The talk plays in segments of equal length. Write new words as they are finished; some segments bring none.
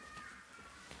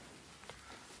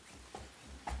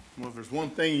Well, if there's one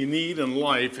thing you need in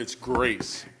life, it's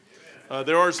grace.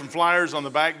 There are some flyers on the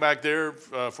back there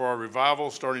for our revival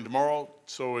starting tomorrow.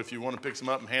 So if you want to pick some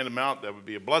up and hand them out, that would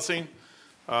be a blessing.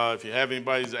 If you have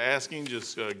anybody who's asking,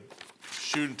 just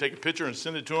shoot and take a picture and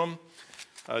send it to them.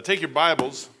 Take your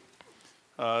Bibles.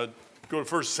 Go to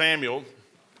 1 Samuel.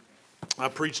 I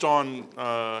preached on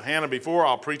Hannah before.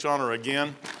 I'll preach on her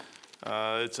again.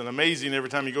 It's an amazing every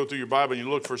time you go through your Bible and you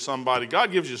look for somebody.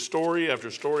 God gives you story after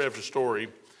story after story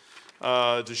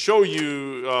to show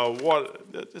you what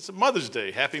it's a Mother's Day.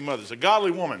 Happy Mother's. A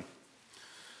godly woman.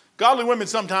 Godly women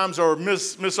sometimes are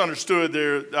misunderstood.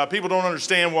 People don't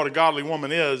understand what a godly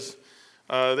woman is.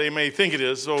 They may think it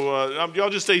is. So y'all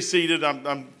just stay seated.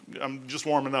 I'm just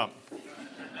warming up.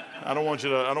 I don't want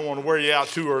to wear you out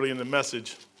too early in the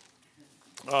message.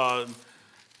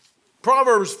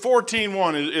 Proverbs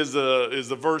 14:1 is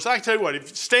the verse. I can tell you what, if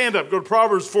you stand up, go to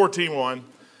Proverbs 14:1.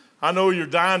 I know you're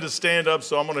dying to stand up,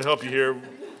 so I'm going to help you here.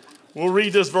 We'll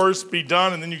read this verse, be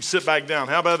done, and then you can sit back down.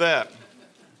 How about that?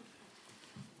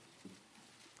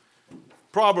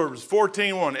 Proverbs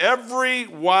 14:1. Every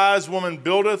wise woman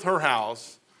buildeth her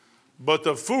house, but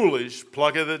the foolish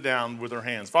plucketh it down with her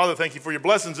hands. Father, thank you for your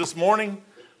blessings this morning.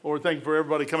 Lord, thank you for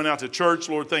everybody coming out to church.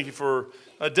 Lord, thank you for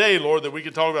a day, Lord, that we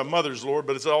can talk about mothers, Lord,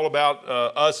 but it's all about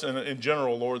us in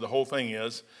general, Lord. The whole thing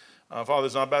is. Father,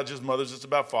 it's not about just mothers. It's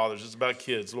about fathers. It's about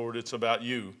kids, Lord. It's about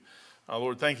you.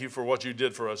 Lord, thank you for what you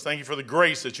did for us. Thank you for the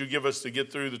grace that you give us to get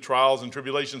through the trials and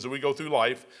tribulations that we go through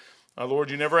life.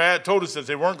 Lord, you never told us that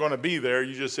they weren't going to be there.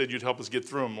 You just said you'd help us get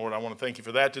through them, Lord. I want to thank you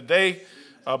for that today.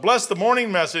 Bless the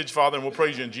morning message, Father, and we'll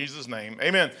praise you in Jesus' name.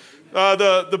 Amen.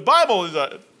 The Bible is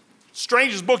the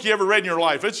strangest book you ever read in your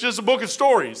life. It's just a book of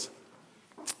stories.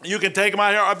 You can take them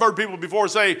out here. I've heard people before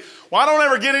say, well, I don't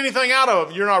ever get anything out of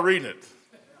them. You're not reading it.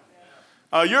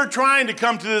 You're trying to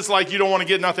come to this like you don't want to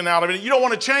get nothing out of it. You don't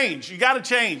want to change. You got to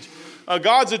change.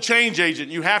 God's a change agent.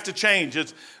 You have to change.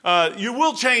 You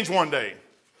will change one day.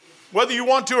 Whether you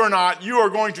want to or not, you are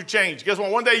going to change. Guess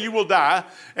what? One day you will die.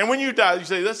 And when you die, you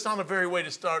say, that's not a very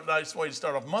nice way to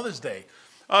start off Mother's Day.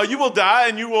 You will die,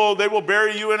 and they will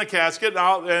bury you in a casket.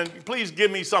 And please give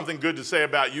me something good to say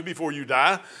about you before you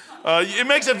die. It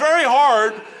makes it very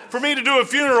hard for me to do a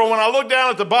funeral when I look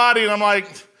down at the body and I'm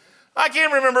like, I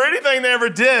can't remember anything they ever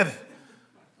did.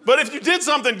 But if you did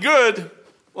something good,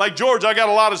 like George, I got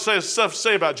a lot of stuff to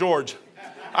say about George.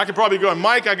 I could probably go,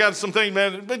 Mike, I got some things,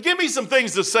 man. But give me some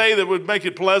things to say that would make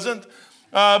it pleasant.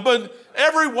 But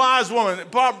every wise woman,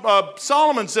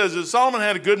 Solomon says this. Solomon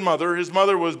had a good mother. His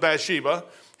mother was Bathsheba.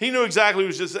 He knew exactly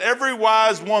what it was. Just every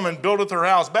wise woman buildeth her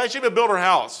house. Bathsheba built her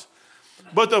house.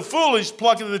 But the foolish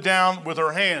plucketh it down with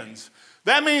her hands.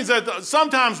 That means that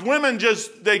sometimes women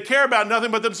they care about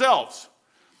nothing but themselves.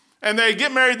 And they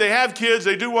get married, they have kids,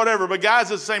 they do whatever. But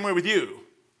guys, it's the same way with you.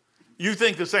 You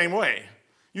think the same way.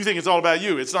 You think it's all about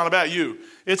you. It's not about you.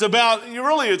 It's about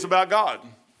God.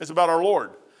 It's about our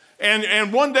Lord.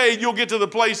 And one day you'll get to the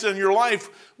place in your life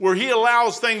where he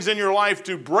allows things in your life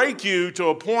to break you to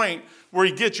a point where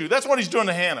he gets you. That's what he's doing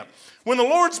to Hannah. When the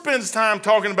Lord spends time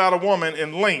talking about a woman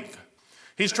in length,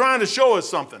 he's trying to show us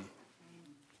something.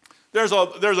 There's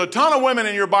a ton of women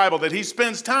in your Bible that he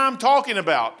spends time talking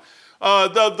about.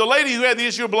 The lady who had the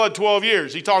issue of blood 12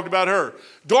 years, he talked about her.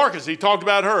 Dorcas, he talked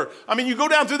about her. I mean, you go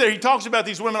down through there, he talks about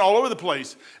these women all over the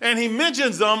place. And he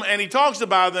mentions them and he talks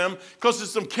about them because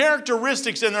there's some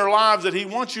characteristics in their lives that he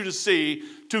wants you to see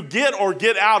to get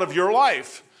out of your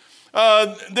life.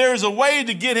 There's a way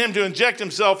to get him to inject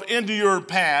himself into your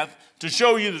path to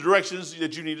show you the directions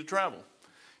that you need to travel.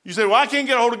 You say, well, I can't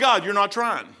get a hold of God. You're not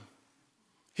trying.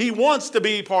 He wants to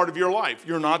be part of your life.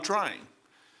 You're not trying.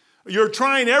 You're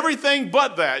trying everything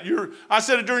but that. I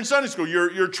said it during Sunday school.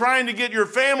 You're trying to get your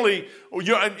family,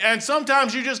 and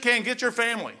sometimes you just can't get your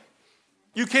family.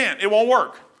 You can't. It won't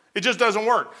work. It just doesn't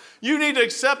work. You need to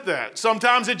accept that.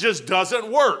 Sometimes it just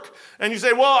doesn't work. And you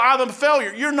say, well, I'm a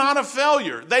failure. You're not a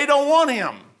failure. They don't want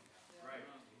him.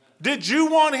 Did you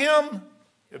want him?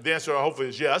 The answer hopefully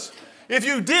is yes. If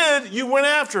you did, you went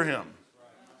after him.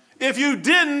 If you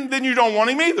didn't, then you don't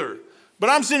want him either. But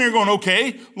I'm sitting here going,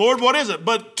 okay, Lord, what is it?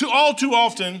 But all too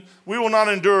often, we will not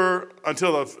endure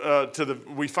until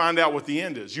we find out what the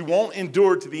end is. You won't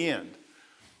endure to the end.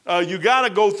 You got to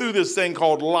go through this thing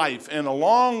called life. And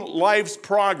along life's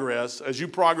progress, as you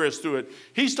progress through it,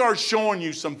 he starts showing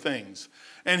you some things.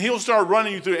 And he'll start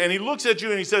running you through. And he looks at you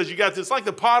and he says, you got this, like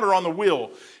the potter on the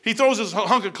wheel. He throws this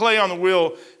hunk of clay on the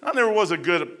wheel. I never was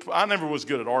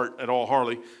good at art at all,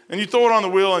 hardly. And you throw it on the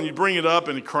wheel and you bring it up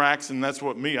and it cracks. And that's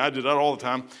I did that all the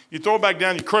time. You throw it back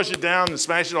down, you crush it down and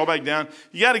smash it all back down.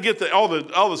 You got to get all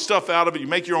the stuff out of it. You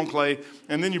make your own clay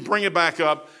and then you bring it back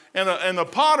up. And the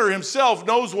potter himself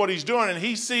knows what he's doing, and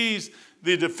he sees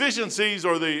the deficiencies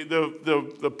or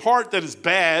the part that is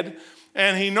bad.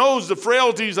 And he knows the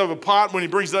frailties of a pot when he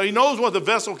brings it up. He knows what the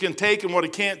vessel can take and what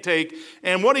it can't take.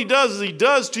 And what he does is he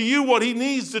does to you what he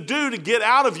needs to do to get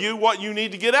out of you what you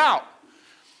need to get out.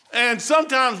 And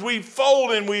sometimes we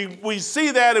fold and we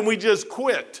see that and we just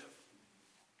quit.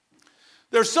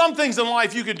 There's some things in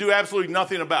life you can do absolutely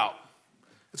nothing about.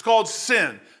 It's called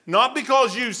sin. Not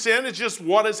because you sin, it's just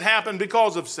what has happened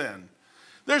because of sin.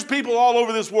 There's people all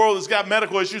over this world that's got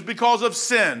medical issues because of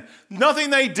sin. Nothing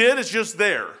they did, it's just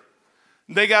there.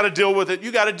 They got to deal with it.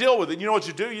 You got to deal with it. You know what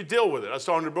you do? You deal with it. I was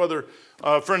talking to a brother,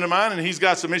 a friend of mine, and he's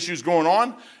got some issues going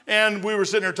on. And we were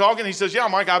sitting there talking. He says, yeah,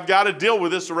 Mike, I've got to deal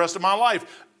with this the rest of my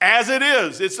life. As it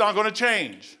is, it's not going to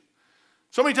change.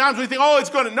 So many times we think,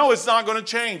 no, it's not going to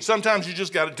change. Sometimes you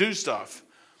just got to do stuff.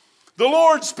 The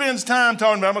Lord spends time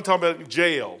I'm going to talk about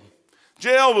Jael.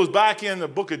 Jael was back in the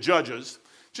book of Judges.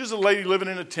 She's a lady living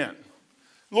in a tent.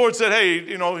 The Lord said, hey,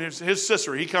 his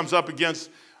sister, he comes up against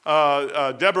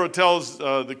Deborah tells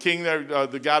the king,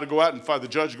 the guy to go out and fight, the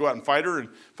judge to go out and fight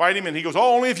him. And he goes,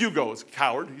 only if you go. It's a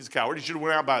coward. He's a coward. He should have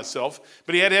went out by himself.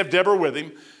 But he had to have Deborah with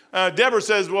him. Deborah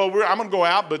says, well, I'm going to go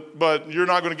out, but you're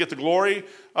not going to get the glory.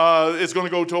 It's going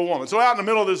to go to a woman. So out in the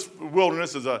middle of this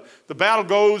wilderness, the battle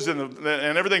goes and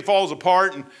everything falls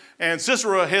apart. And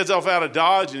Sisera heads off out of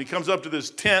Dodge, and he comes up to this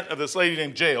tent of this lady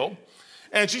named Jael.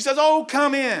 And she says, oh,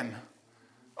 come in.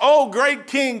 Oh, great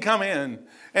king, come in.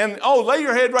 And, lay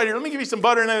your head right here. Let me give you some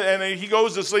butter. And he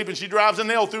goes to sleep, and she drives a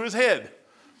nail through his head.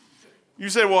 You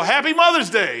say, well, happy Mother's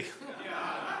Day.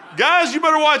 Guys, you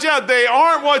better watch out. They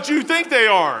aren't what you think they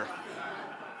are.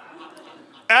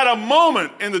 At a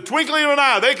moment, in the twinkling of an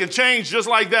eye, they can change just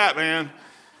like that, man.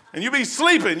 And you be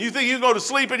sleeping. You think you go to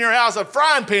sleep in your house, a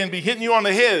frying pan be hitting you on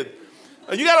the head.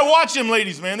 You got to watch them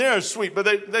ladies, man. They're sweet, but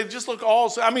they just look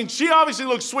she obviously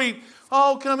looks sweet.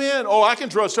 Oh, come in. Oh, I can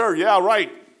trust her. Yeah,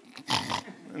 right.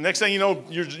 And next thing you know,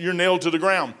 you're nailed to the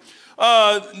ground.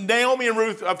 Naomi and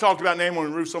Ruth, I've talked about Naomi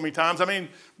and Ruth so many times.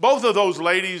 Both of those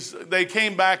ladies, they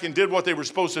came back and did what they were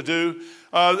supposed to do.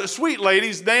 The sweet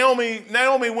ladies,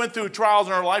 Naomi went through trials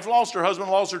in her life, lost her husband,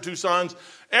 lost her 2 sons.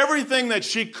 Everything that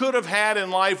she could have had in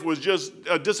life was just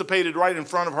dissipated right in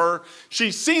front of her.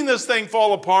 She's seen this thing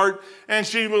fall apart, and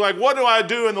she was like, what do I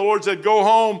do? And the Lord said, go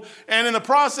home. And in the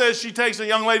process, she takes a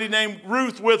young lady named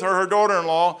Ruth with her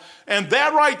daughter-in-law, and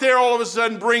that right there all of a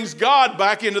sudden brings God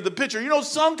back into the picture.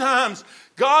 Sometimes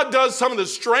God does some of the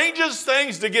strangest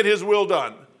things to get his will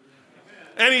done.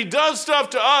 And he does stuff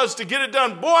to us to get it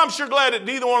done. Boy, I'm sure glad that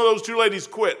neither one of those 2 ladies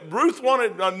quit.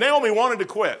 Naomi wanted to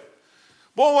quit.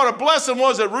 Boy, what a blessing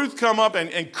was that Ruth come up and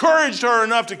encouraged her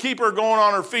enough to keep her going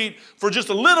on her feet for just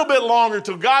a little bit longer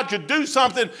till God could do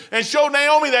something and show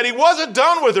Naomi that he wasn't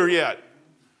done with her yet.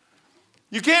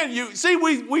 We look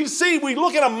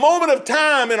at a moment of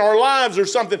time in our lives or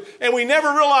something, and we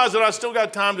never realize that I still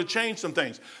got time to change some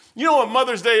things. You know what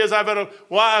Mother's Day is? I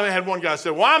had one guy say,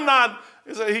 well, I'm not,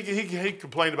 he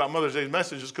complained about Mother's Day's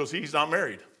messages because he's not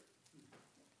married.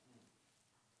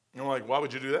 And I'm like, why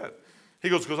would you do that? He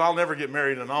goes, because I'll never get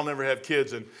married and I'll never have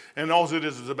kids, and all it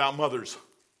is about mothers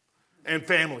and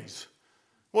families.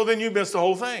 Well, then you missed the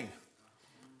whole thing.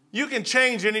 You can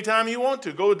change anytime you want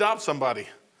to. Go adopt somebody.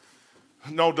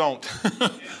 No, don't.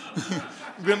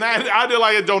 I did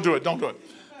like it. Don't do it. Don't do it.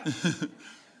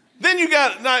 Then you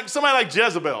got somebody like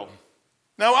Jezebel.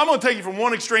 Now, I'm going to take you from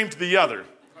one extreme to the other.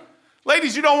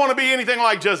 Ladies, you don't want to be anything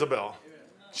like Jezebel.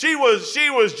 She was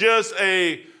just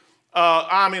a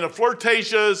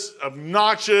flirtatious,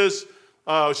 obnoxious.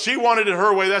 She wanted it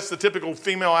her way. That's the typical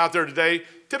female out there today.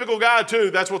 Typical guy,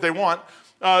 too. That's what they want.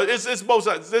 It's both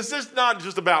sides. This is not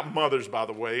just about mothers, by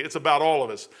the way. It's about all of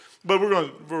us. But we're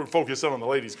going to focus on the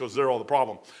ladies because they're all the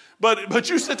problem. But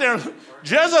you sit there,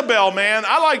 Jezebel, man.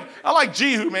 I like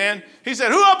Jehu, man. He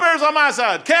said, who up there is on my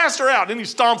side? Cast her out. And he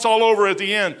stomps all over at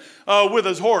the end with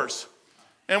his horse.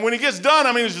 And when he gets done,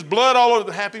 it's just blood all over.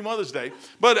 Happy Mother's Day.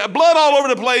 But blood all over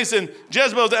the place, and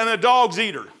Jezebel's, and the dogs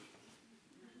eat her.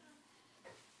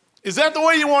 Is that the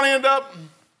way you want to end up?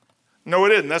 No,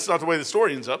 it isn't. That's not the way the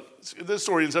story ends up. This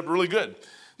story ends up really good.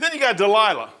 Then you got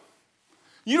Delilah.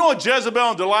 You know what Jezebel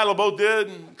and Delilah both did?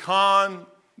 Con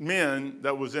men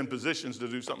that was in positions to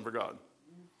do something for God.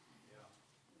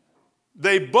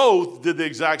 They both did the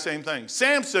exact same thing.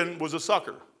 Samson was a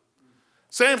sucker.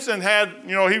 Samson had,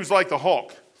 he was like the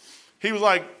Hulk. He was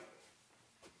like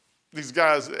these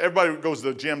guys, everybody who goes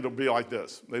to the gym to be like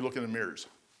this. They look in the mirrors.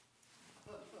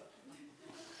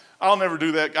 I'll never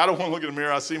do that. I don't want to look in the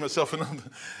mirror. I see myself in them.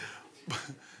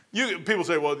 People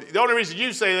say, well, the only reason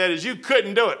you say that is you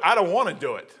couldn't do it. I don't want to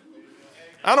do it.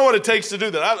 I know what it takes to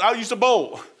do that. I used to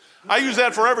bowl. I use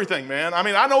that for everything, man. I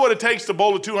mean, I know what it takes to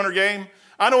bowl a 200 game.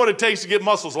 I know what it takes to get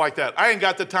muscles like that. I ain't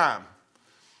got the time.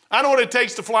 I know what it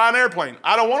takes to fly an airplane.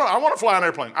 I want to fly an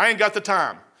airplane. I ain't got the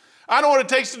time. I know what it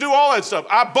takes to do all that stuff.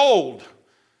 I bowled.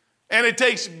 And it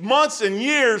takes months and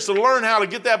years to learn how to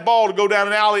get that ball to go down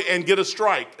an alley and get a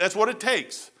strike. That's what it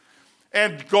takes.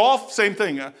 And golf, same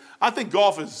thing. I think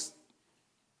golf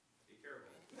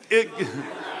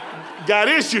got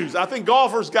issues. I think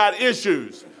golfers got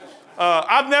issues.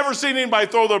 I've never seen anybody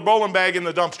throw their bowling bag in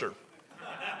the dumpster.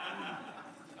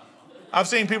 I've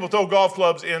seen people throw golf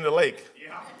clubs in the lake.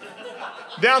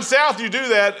 Down south, you do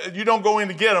that. You don't go in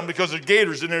to get them because there's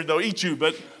gators in there. They'll eat you.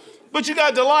 But you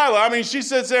got Delilah. I mean, she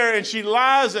sits there and she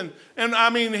lies. And I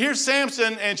mean, here's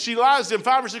Samson, and she lies to him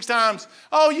 5 or 6 times.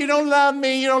 Oh, you don't love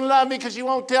me. You don't love me because you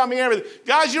won't tell me everything.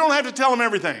 Guys, you don't have to tell them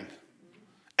everything.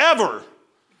 Ever.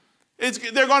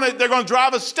 They're going to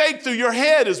drive a stake through your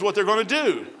head is what they're going to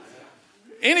do.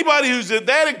 Anybody who's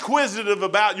that inquisitive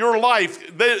about your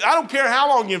life, I don't care how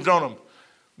long you've known them.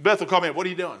 Beth will call me up. What are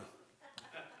you doing?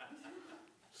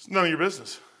 It's none of your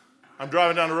business. I'm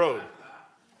driving down the road.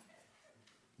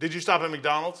 Did you stop at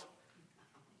McDonald's?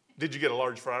 Did you get a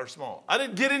large fry or small? I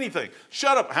didn't get anything.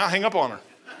 Shut up. I'll hang up on her.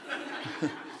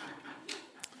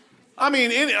 I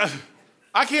mean,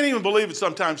 I can't even believe it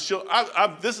sometimes.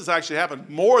 This has actually happened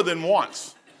more than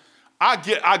once.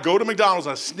 I go to McDonald's.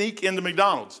 I sneak into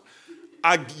McDonald's.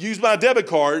 I use my debit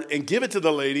card and give it to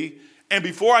the lady. And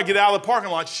before I get out of the parking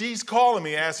lot, she's calling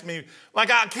me, asking me,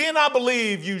 like, I cannot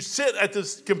believe you sit at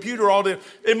this computer all day.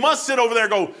 It must sit over there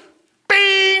and go,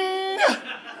 bing!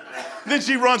 Then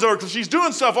she runs over because she's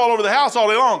doing stuff all over the house all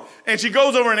day long. And she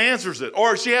goes over and answers it.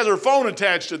 Or she has her phone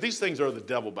attached to it. These things are the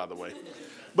devil, by the way.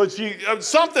 But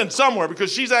something somewhere,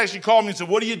 because she's actually called me and said,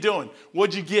 what are you doing?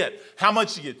 What'd you get? How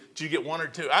much did you get? Did you get 1 or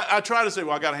 2? I try to say,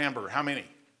 well, I got a hamburger. How many?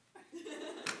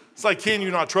 It's like, can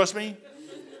you not trust me?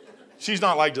 She's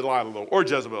not like Delilah, though, or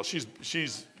Jezebel.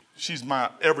 She's my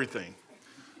everything.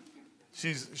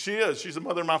 She is. She's the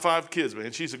mother of my 5 kids,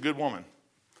 man. She's a good woman.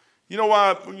 You know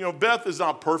why? Beth is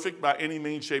not perfect by any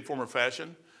means, shape, form, or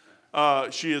fashion.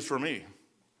 She is for me.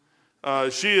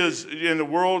 She is, in the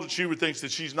world, she would think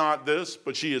that she's not this,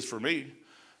 but she is for me.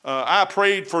 I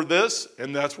prayed for this,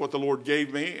 and that's what the Lord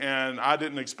gave me, and I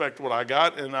didn't expect what I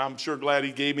got, and I'm sure glad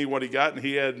he gave me what he got, and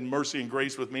he had mercy and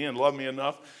grace with me and loved me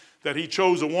enough that he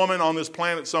chose a woman on this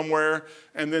planet somewhere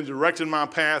and then directed my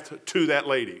path to that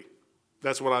lady.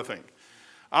 That's what I think.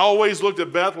 I always looked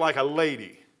at Beth like a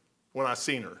lady when I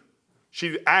seen her.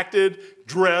 She acted,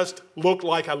 dressed, looked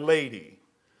like a lady.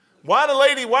 Why do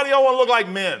y'all want to look like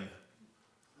men?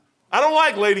 I don't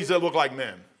like ladies that look like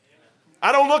men.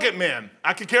 I don't look at men.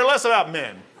 I could care less about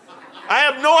men. I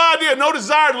have no idea, no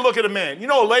desire to look at a man.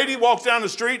 A lady walks down the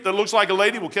street that looks like a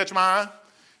lady will catch my eye.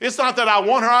 It's not that I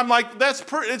want her. I'm like,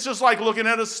 it's just like looking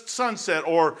at a sunset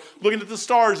or looking at the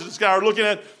stars in the sky or looking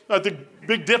at the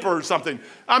Big Dipper or something.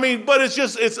 I mean, but it's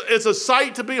a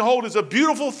sight to behold. It's a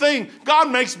beautiful thing.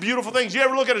 God makes beautiful things. You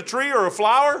ever look at a tree or a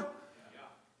flower?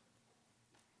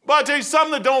 But I tell you,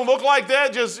 something that don't look like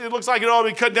that, it looks like it ought to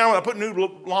be cut down. I put new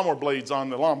lawnmower blades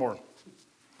on the lawnmower,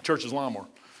 church's lawnmower.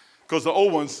 Because the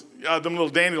old ones, them little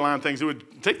dandelion things, it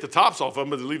would take the tops off of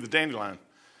them, but they'd leave the dandelion.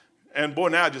 And boy,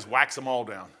 now I just wax them all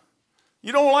down.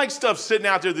 You don't like stuff sitting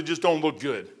out there that just don't look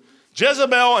good.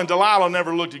 Jezebel and Delilah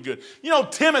never looked good.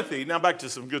 Timothy, now back to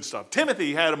some good stuff.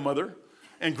 Timothy had a mother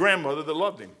and grandmother that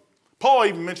loved him. Paul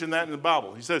even mentioned that in the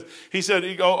Bible. He said,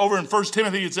 over in 1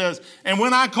 Timothy, it says, and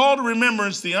when I call to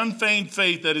remembrance the unfeigned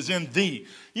faith that is in thee.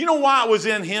 You know why it was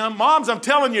in him? Moms, I'm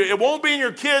telling you, it won't be in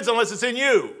your kids unless it's in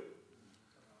you.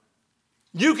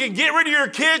 You can get rid of your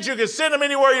kids. You can send them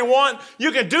anywhere you want.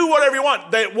 You can do whatever you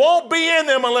want. That won't be in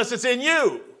them unless it's in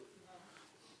you.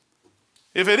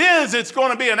 If it is, it's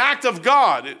going to be an act of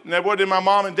God. That wasn't in my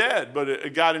mom and dad, but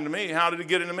it got into me. How did it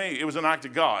get into me? It was an act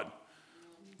of God.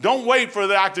 Don't wait for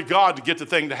the act of God to get the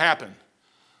thing to happen.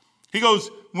 He goes,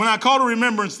 when I call to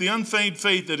remembrance the unfeigned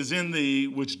faith that is in thee,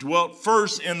 which dwelt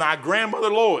first in thy grandmother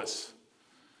Lois.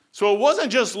 So it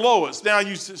wasn't just Lois. Now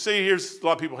you see, here's a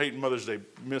lot of people hating Mother's Day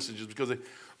messages because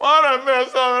what a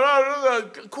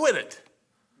mess. Quit it.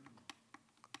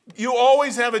 You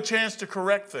always have a chance to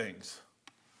correct things.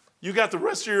 You got the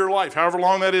rest of your life, however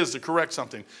long that is, to correct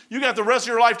something. You got the rest of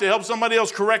your life to help somebody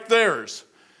else correct theirs.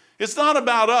 It's not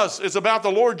about us. It's about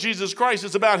the Lord Jesus Christ.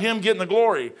 It's about him getting the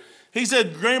glory. He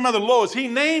said, grandmother Lois, he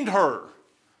named her.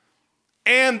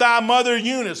 And thy mother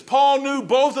Eunice. Paul knew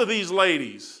both of these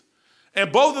ladies.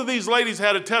 And both of these ladies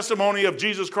had a testimony of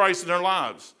Jesus Christ in their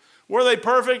lives. Were they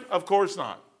perfect? Of course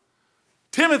not.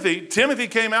 Timothy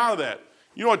came out of that.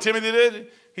 You know what Timothy did?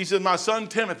 He said, my son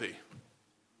Timothy.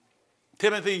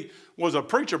 Timothy was a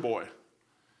preacher boy.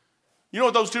 You know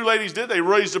what those two ladies did? They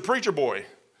raised a preacher boy.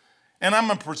 And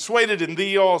I'm persuaded in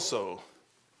thee also.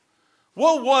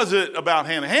 What was it about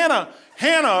Hannah?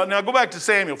 Hannah, now go back to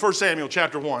Samuel, 1 Samuel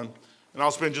chapter 1. And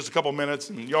I'll spend just a couple minutes.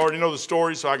 And you already know the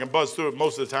story, so I can buzz through it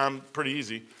most of the time pretty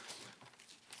easy.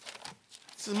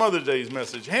 This is Mother's Day's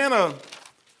message. Hannah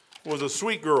was a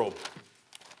sweet girl.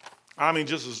 I mean,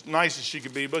 just as nice as she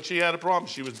could be, but she had a problem.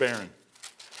 She was barren.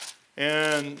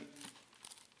 And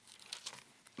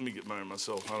let me get married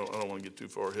myself. I don't want to get too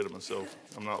far ahead of myself.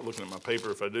 I'm not looking at my paper.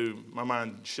 If I do, my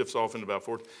mind shifts off into about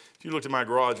 40. If you looked at my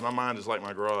garage, my mind is like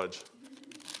my garage.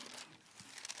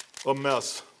 A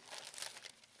mess.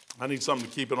 I need something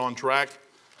to keep it on track.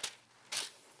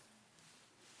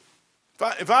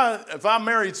 If I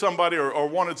married somebody or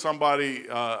wanted somebody,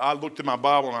 I looked at my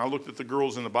Bible and I looked at the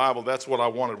girls in the Bible. That's what I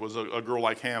wanted, was a girl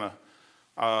like Hannah.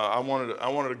 I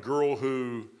wanted a girl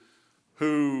who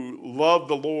loved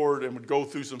the Lord and would go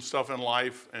through some stuff in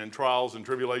life and trials and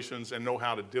tribulations and know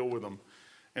how to deal with them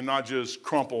and not just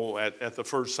crumple at the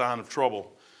first sign of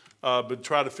trouble, but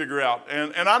try to figure out.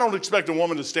 And I don't expect a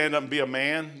woman to stand up and be a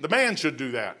man. The man should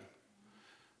do that.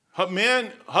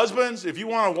 Men, husbands, if you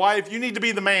want a wife, you need to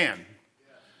be the man.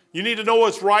 You need to know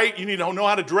what's right. You need to know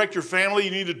how to direct your family. You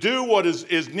need to do what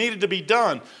is needed to be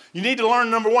done. You need to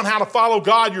learn, number one, how to follow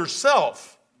God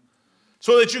yourself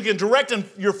so that you can direct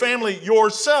your family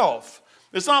yourself.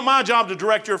 It's not my job to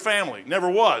direct your family. Never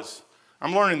was.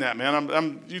 I'm learning that,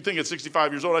 man. You think at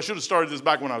 65 years old, I should have started this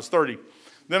back when I was 30.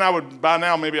 Then I would, by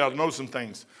now, maybe I'd know some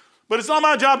things. But it's not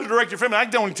my job to direct your family. I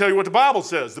can only tell you what the Bible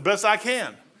says the best I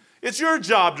can. It's your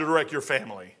job to direct your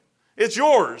family. It's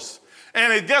yours.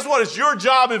 And guess what? It's your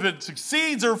job. If it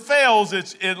succeeds or fails,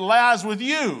 it lies with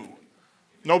you.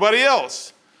 Nobody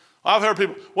else. I've heard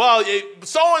people, well,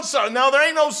 so-and-so. No, there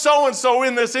ain't no so-and-so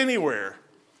in this anywhere.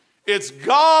 It's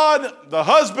God, the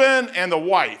husband, and the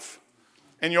wife.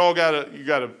 And you got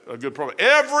a good problem.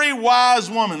 Every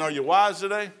wise woman, are you wise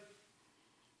today?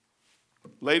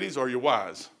 Ladies, are you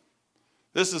wise?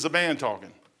 This is a man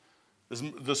talking.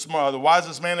 The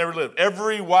wisest man ever lived.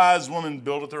 Every wise woman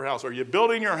buildeth her house. Are you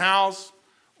building your house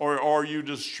or are you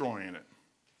destroying it?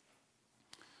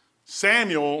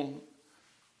 Samuel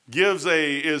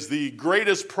is the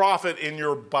greatest prophet in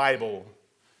your Bible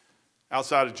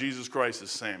outside of Jesus Christ is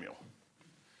Samuel.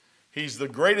 He's the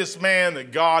greatest man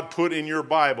that God put in your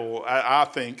Bible, I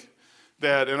think,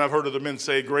 and I've heard other men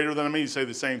say greater than me say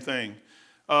the same thing.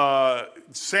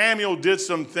 Samuel did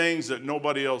some things that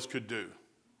nobody else could do.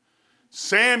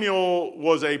 Samuel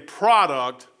was a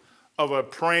product of a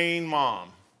praying mom.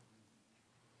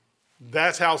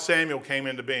 That's how Samuel came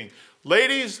into being.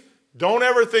 Ladies, don't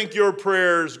ever think your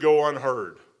prayers go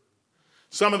unheard.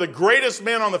 Some of the greatest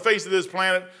men on the face of this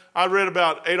planet, I read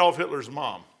about Adolf Hitler's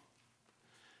mom.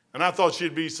 And I thought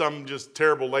she'd be some just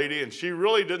terrible lady, and she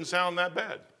really didn't sound that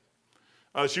bad.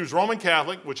 She was Roman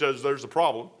Catholic, which there's a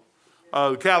problem.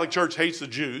 The Catholic Church hates the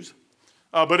Jews.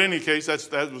 But in any case,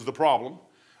 that was the problem.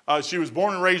 She was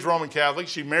born and raised Roman Catholic.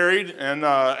 She married and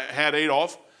had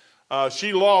Adolf.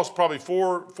 She lost probably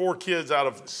four kids out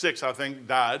of 6, I think,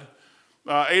 died.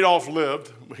 Adolf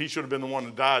lived. He should have been the one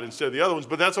that died instead of the other ones,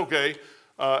 but that's okay.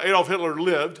 Adolf Hitler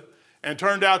lived and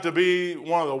turned out to be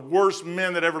one of the worst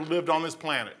men that ever lived on this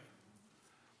planet.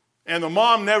 And the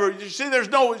mom never, you see,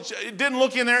 it didn't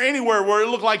look in there anywhere where it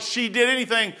looked like she did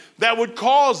anything that would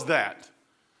cause that.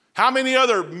 How many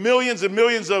other millions and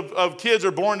millions of kids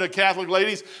are born to Catholic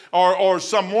ladies or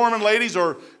some Mormon ladies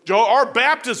or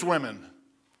Baptist women?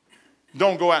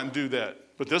 Don't go out and do that.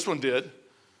 But this one did.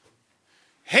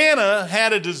 Hannah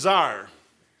had a desire.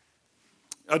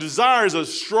 A desire is a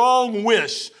strong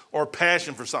wish or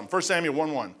passion for something. 1 Samuel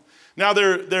 1:1. Now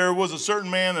there was a certain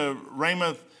man of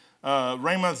Ramoth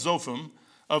Zophim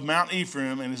of Mount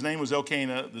Ephraim, and his name was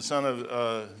Elkanah, the son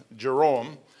of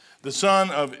Jeroham, the son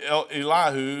of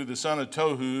Elihu, the son of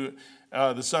Tohu,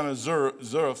 the son of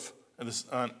Zerf,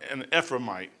 an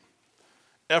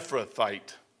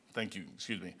Ephrathite. Thank you,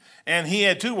 excuse me. And he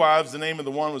had 2 wives. The name of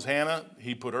the one was Hannah.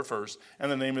 He put her first. And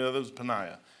the name of the other was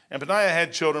Peninnah. And Peninnah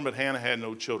had children, but Hannah had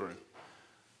no children.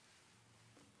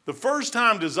 The first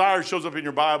time desire shows up in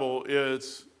your Bible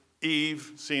is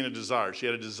Eve seeing a desire. She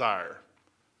had a desire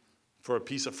for a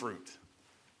piece of fruit.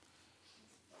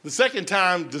 The second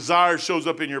time desire shows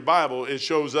up in your Bible, it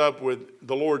shows up with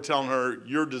the Lord telling her,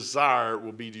 your desire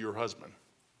will be to your husband.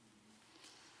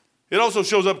 It also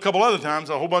shows up a couple other times,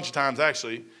 a whole bunch of times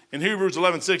actually. In Hebrews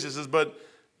 11:6 it says, but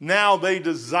now they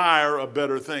desire a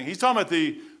better thing. He's talking about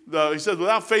he says,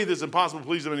 without faith it's impossible to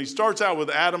please him. And he starts out with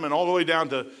Adam and all the way down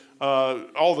to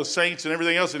all the saints and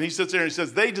everything else. And he sits there and he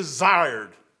says, they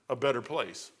desired a better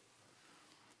place.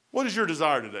 What is your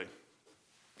desire today?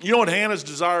 You know what Hannah's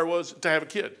desire was? To have a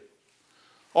kid.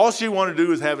 All she wanted to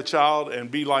do is have a child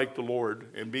and be like the Lord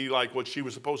and be like what she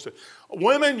was supposed to.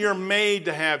 Women, you're made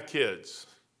to have kids.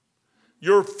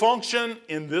 Your function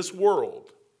in this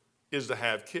world is to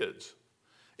have kids.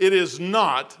 It is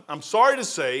not, I'm sorry to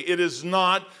say, it is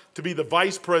not to be the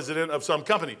vice president of some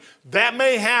company. That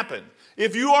may happen.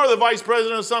 If you are the vice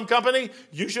president of some company,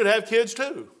 you should have kids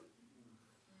too.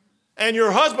 And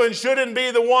your husband shouldn't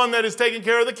be the one that is taking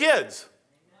care of the kids.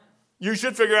 You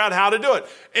should figure out how to do it.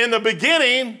 In the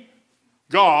beginning,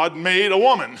 God made a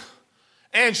woman.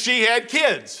 And she had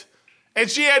kids. And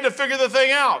she had to figure the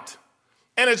thing out.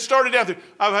 And it started out there.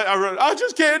 I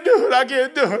just can't do it. I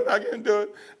can't do it. I can't do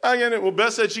it. I can't do it. Well,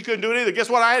 Beth said she couldn't do it either. Guess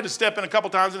what? I had to step in a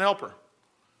couple times and help her.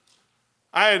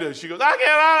 She goes, I can't.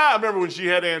 I remember when she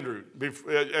had Andrew.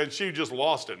 And she just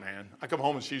lost it, man. I come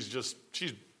home and she's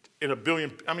in a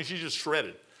billion. She's just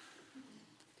shredded.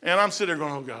 And I'm sitting there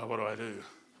going, oh, God, what do I do?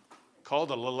 Call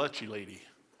the Lalachi lady.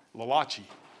 Lalachi.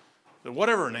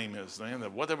 Whatever her name is, man.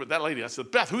 Whatever that lady. I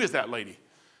said, Beth, who is that lady?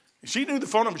 She knew the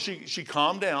phone number. She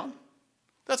calmed down.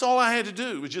 That's all I had to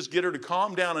do was just get her to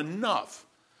calm down enough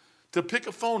to pick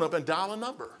a phone up and dial a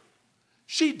number.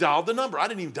 She dialed the number. I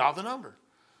didn't even dial the number.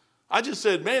 I just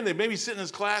said, man, they made me sit in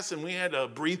this class and we had to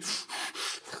breathe.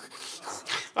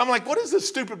 I'm like, what is this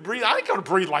stupid breathe? I ain't going to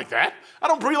breathe like that. I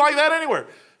don't breathe like that anywhere.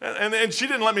 And she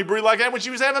didn't let me breathe like that when she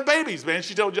was having babies, man.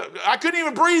 She told you, I couldn't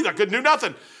even breathe. I couldn't do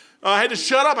nothing. I had to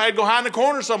shut up. I had to go hide in the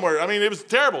corner somewhere. It was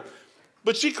terrible.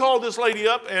 But she called this lady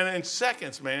up, and in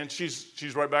seconds, man,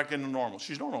 she's right back into normal.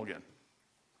 She's normal again.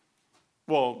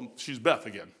 Well, she's Beth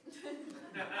again.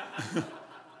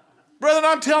 Brethren,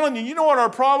 I'm telling you, you know what our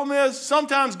problem is?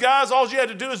 Sometimes, guys, all you have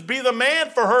to do is be the man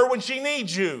for her when she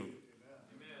needs you.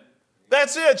 Amen.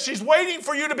 That's it. She's waiting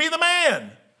for you to be the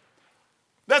man.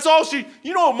 That's all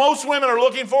you know what most women are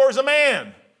looking for is a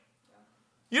man.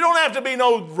 You don't have to be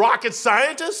no rocket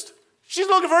scientist. She's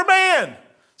looking for a man.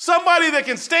 Somebody that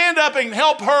can stand up and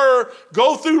help her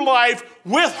go through life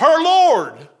with her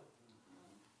Lord.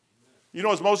 You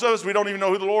know, as most of us, we don't even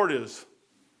know who the Lord is.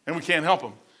 And we can't help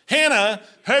him. Hannah,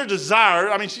 her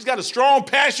desire, she's got a strong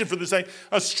passion for this thing,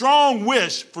 a strong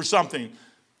wish for something.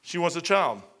 She wants a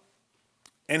child.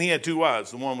 And he had two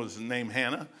wives. The one was named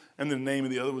Hannah, and the name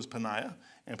of the other was Peninnah.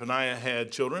 And Peninnah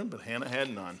had children, but Hannah had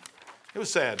none. It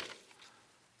was sad.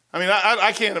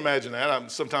 I can't imagine that. I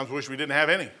sometimes wish we didn't have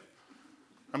any.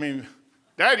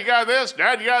 Dad, you got this?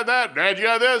 Dad, you got that? Dad, you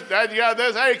got this? Dad, you got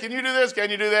this? Hey, can you do this? Can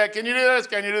you do that? Can you do this?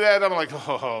 Can you do that? I'm like,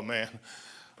 oh, man.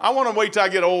 I want to wait till I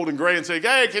get old and gray and say,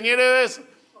 hey, can you do this?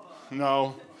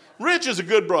 No. Rich is a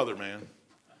good brother, man.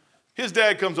 His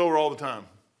dad comes over all the time.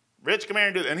 Rich, come here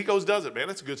and do it. And he goes, does it, man.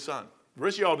 That's a good son. The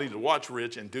rest of y'all need to watch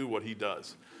Rich and do what he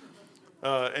does.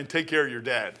 And take care of your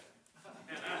dad.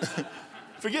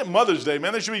 Forget Mother's Day,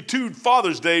 man. There should be 2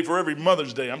 Father's Day for every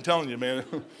Mother's Day. I'm telling you, man.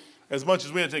 As much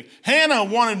as we had to take. Hannah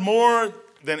wanted more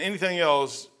than anything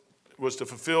else was to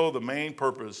fulfill the main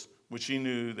purpose which she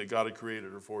knew that God had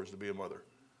created her for, is to be a mother.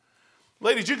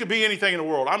 Ladies, you could be anything in the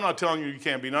world. I'm not telling you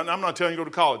can't be nothing. I'm not telling you to go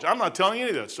to college. I'm not telling you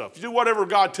any of that stuff. You do whatever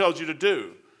God tells you to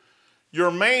do.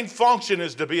 Your main function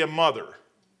is to be a mother.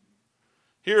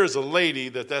 Here is a lady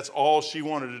that's all she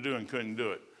wanted to do and couldn't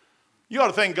do it. You ought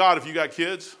to thank God if you got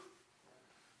kids.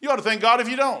 You ought to thank God if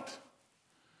you don't.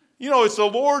 You know, it's the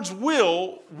Lord's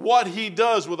will what he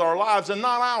does with our lives and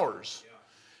not ours.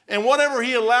 Yeah. And whatever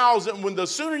he allows, and the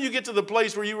sooner you get to the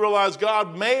place where you realize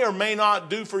God may or may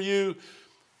not do for you,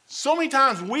 so many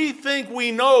times we think we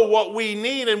know what we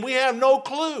need and we have no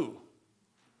clue.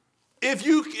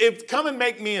 If come and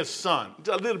make me a son,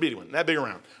 a little bitty one, that big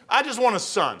around. I just want a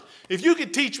son. If you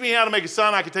could teach me how to make a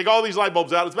sun, I could take all these light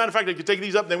bulbs out. As a matter of fact, I could take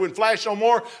these up and they wouldn't flash no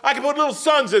more. I could put little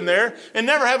suns in there and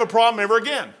never have a problem ever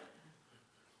again.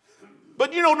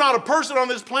 But you know, not a person on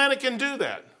this planet can do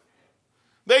that.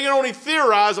 They can only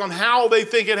theorize on how they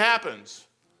think it happens.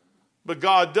 But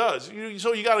God does.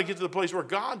 So you got to get to the place where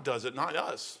God does it, not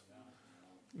us.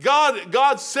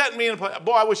 God set me in a place.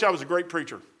 Boy, I wish I was a great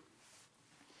preacher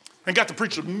and got to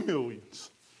preach to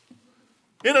millions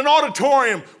in an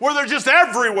auditorium where they're just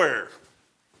everywhere.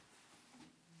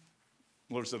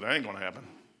 The Lord said, that ain't going to happen.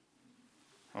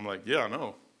 I'm like, yeah, I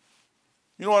know.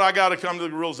 You know what? I got to come to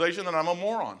the realization that I'm a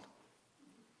moron.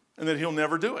 and that he'll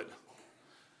never do it.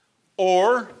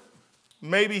 Or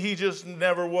maybe he just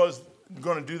never was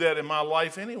going to do that in my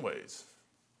life anyways.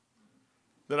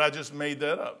 That I just made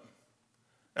that up.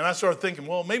 And I started thinking,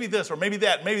 well, maybe this or maybe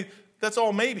that. Maybe that's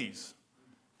all maybes.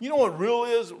 You know what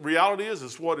reality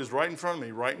is what is right in front of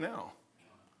me right now.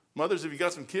 Mothers, if you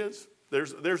got some kids,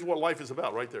 there's what life is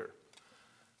about right there.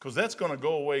 Because that's going to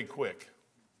go away quick.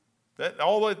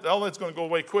 All that's going to go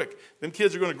away quick. Then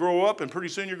kids are going to grow up, and pretty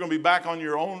soon you're going to be back on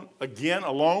your own again,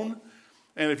 alone.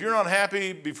 And if you're not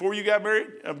happy before you got married,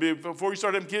 before you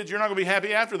started having kids, you're not going to be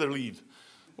happy after they leave.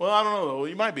 Well, I don't know, though.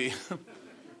 You might be.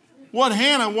 What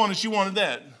Hannah wanted, she wanted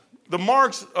that. The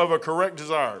marks of a correct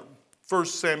desire, 1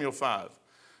 Samuel 5.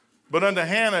 But unto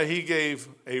Hannah he gave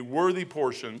a worthy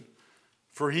portion,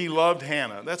 for he loved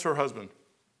Hannah. That's her husband.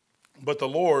 But the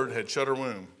Lord had shut her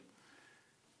womb.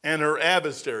 And her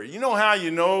adversary. You know how you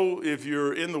know if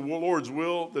you're in the Lord's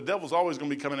will? The devil's always going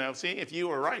to be coming out. See, if you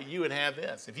were right, you would have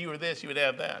this. If you were this, you would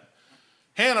have that.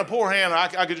 Hannah, poor Hannah,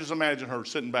 I could just imagine her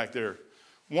sitting back there,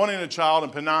 wanting a child,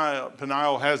 and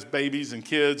Peniel has babies and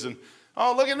kids, and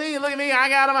oh, look at me, I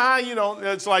got him. You know,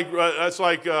 it's like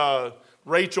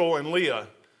Rachel and Leah,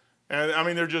 and I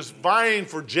mean they're just vying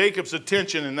for Jacob's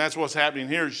attention, and that's what's happening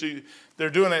here. They're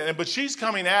doing it, but she's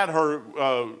coming at her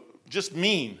just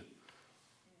mean.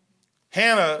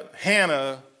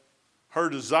 Hannah, her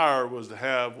desire was to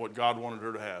have what God wanted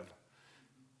her to have.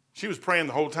 She was praying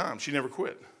the whole time. She never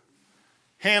quit.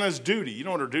 Hannah's duty, you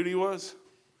know what her duty was?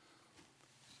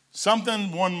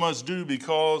 Something one must do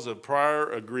because of prior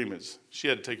agreements. She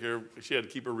had to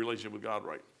keep her relationship with God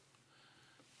right.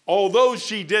 Although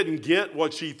she didn't get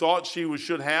what she thought she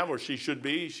should have or she should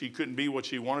be, she couldn't be what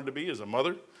she wanted to be as a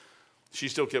mother, she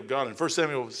still kept God. And 1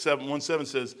 Samuel 1:7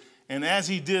 says, and as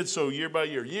he did so year by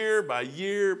year,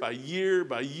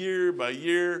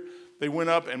 they went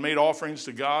up and made offerings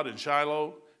to God in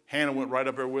Shiloh. Hannah went right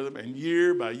up there with him, and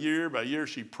year by year,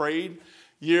 she prayed.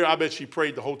 I bet she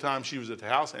prayed the whole time she was at the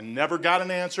house and never got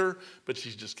an answer, but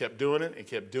she just kept doing it and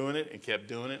kept doing it and kept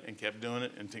doing it and kept doing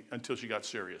it until she got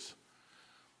serious.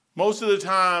 Most of the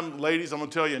time, ladies, I'm going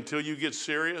to tell you, until you get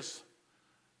serious,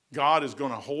 God is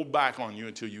going to hold back on you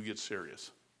until you get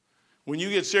serious. When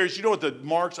you get serious, you know what the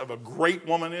marks of a great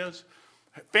woman is?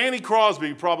 Fanny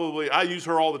Crosby, probably, I use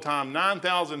her all the time,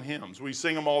 9,000 hymns. We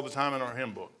sing them all the time in our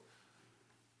hymn book.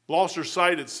 Lost her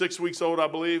sight at 6 weeks old, I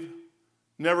believe.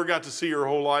 Never got to see her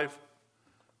whole life.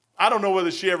 I don't know whether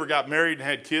she ever got married and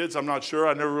had kids. I'm not sure.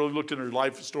 I never really looked into her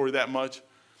life story that much.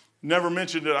 Never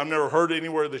mentioned it. I've never heard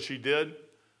anywhere that she did.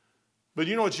 But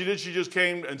you know what she did? She just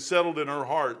came and settled in her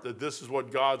heart that this is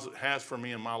what God has for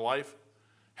me in my life.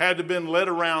 Had to been led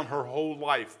around her whole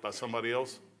life by somebody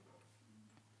else.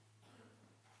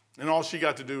 And all she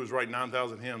got to do was write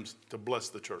 9,000 hymns to bless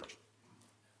the church.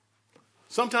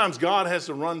 Sometimes God has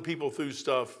to run people through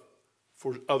stuff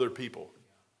for other people.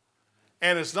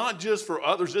 And it's not just for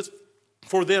others, it's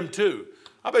for them too.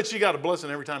 I bet she got a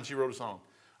blessing every time she wrote a song.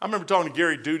 I remember talking to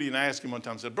Gary Duty, and I asked him one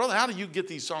time, I said, brother, how do you get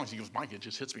these songs? He goes, Mike, it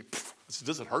just hits me. I said,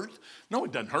 does it hurt? No,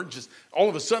 it doesn't hurt. Just all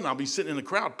of a sudden, I'll be sitting in the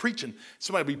crowd preaching.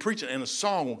 Somebody will be preaching, and a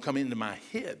song will come into my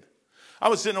head. I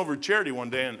was sitting over at Charity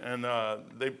one day, and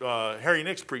Harry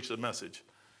Nix preached a message.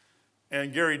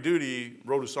 And Gary Duty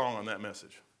wrote a song on that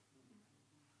message.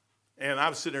 And I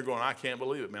was sitting there going, I can't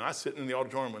believe it, man. I was sitting in the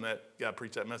auditorium when that guy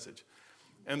preached that message.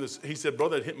 And he said,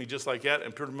 brother, it hit me just like that,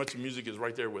 and pretty much the music is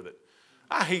right there with it.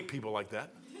 I hate people like that.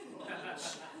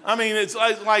 I mean, it's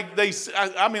like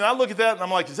I look at that and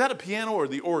I'm like, is that a piano or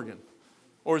the organ?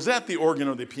 Or is that the organ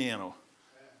or the piano?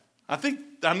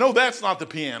 I know that's not the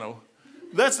piano.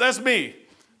 That's me.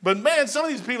 But man, some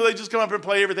of these people, they just come up and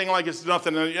play everything like it's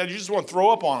nothing, and you just want to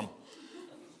throw up on them.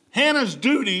 Hannah's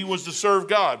duty was to serve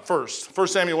God first. 1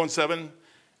 Samuel 1:7,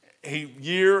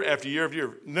 year after year after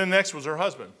year. And then next was her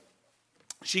husband.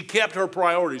 She kept her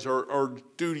priorities, her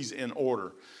duties in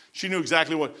order. She knew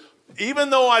exactly what. Even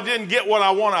though I didn't get what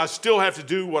I wanted, I still have to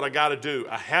do what I got to do.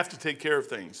 I have to take care of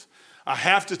things. I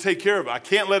have to take care of it. I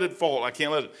can't let it fall. I can't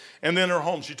let it. And then her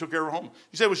home, she took care of her home.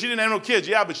 You say, well, she didn't have no kids.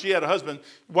 Yeah, but she had a husband.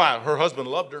 Why? Her husband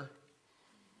loved her.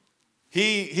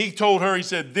 He told her, he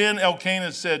said, then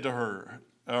Elkanah said to her,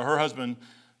 her husband,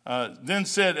 then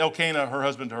said Elkanah, her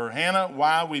husband, to her, Hannah,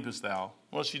 why weepest thou?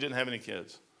 Well, she didn't have any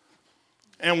kids.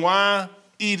 And why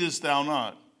eatest thou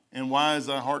not? And why is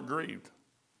thy heart grieved?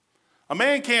 A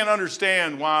man can't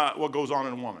understand what goes on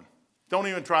in a woman. Don't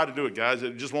even try to do it, guys.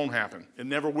 It just won't happen. It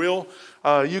never will.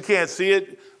 You can't see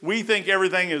it. We think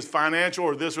everything is financial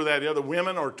or this or that. The other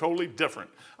women are totally different.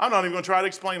 I'm not even going to try to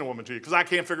explain a woman to you because I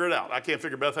can't figure it out. I can't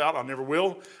figure Beth out. I never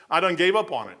will. I done gave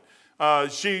up on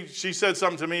it. She said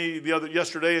something to me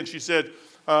yesterday, and she said,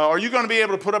 are you going to be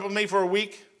able to put up with me for a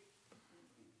week?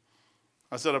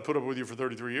 I said, I put up with you for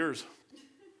 33 years.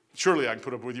 Surely I can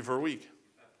put up with you for a week.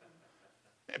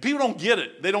 People don't get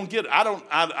it. They don't get it.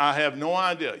 I have no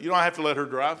idea. You know, I have to let her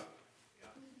drive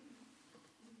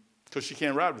because she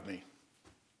can't ride with me.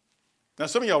 Now,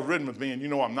 some of y'all have ridden with me, and you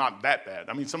know I'm not that bad.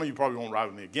 I mean, some of you probably won't ride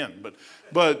with me again,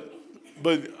 but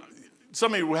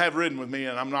some of you have ridden with me,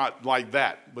 and I'm not like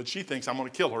that. But she thinks I'm going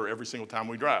to kill her every single time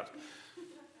we drive.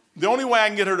 The only way I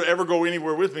can get her to ever go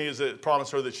anywhere with me is to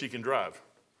promise her that she can drive.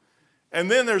 And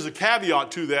then there's a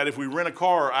caveat to that. If we rent a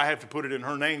car, I have to put it in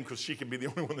her name because she can be the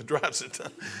only one that drives it.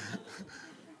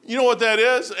 You know what that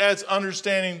is? That's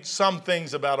understanding some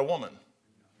things about a woman.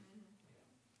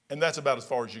 And that's about as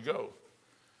far as you go.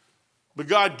 But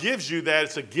God gives you that.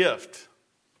 It's a gift.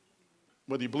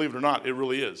 Whether you believe it or not, it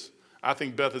really is. I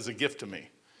think Beth is a gift to me.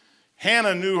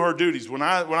 Hannah knew her duties. When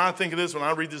I think of this, when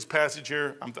I read this passage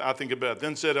here, I think of Beth.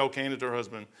 Then said Elkanah to her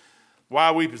husband, why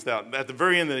weepest thou? At the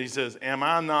very end, he says, am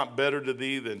I not better to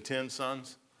thee than 10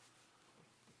 sons?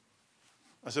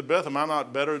 I said, Beth, am I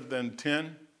not better than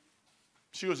 10?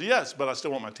 She goes, yes, but I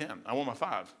still want my 10. I want my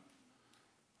 5.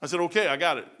 I said, okay, I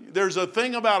got it. There's a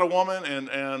thing about a woman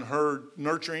and her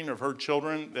nurturing of her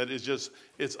children that is just,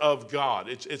 it's of God.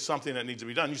 It's something that needs to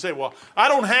be done. You say, well, I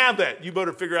don't have that. You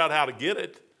better figure out how to get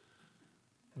it.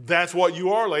 That's what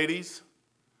you are, ladies.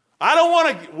 I don't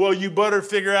want to, well, you better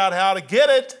figure out how to get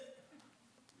it.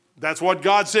 That's what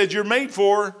God said you're made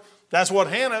for. That's what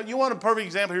Hannah, you want a perfect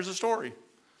example? Here's a story.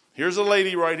 Here's a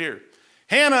lady right here.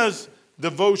 Hannah's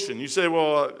devotion. You say,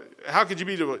 well, how could you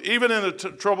be devoted? Even in the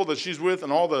trouble that she's with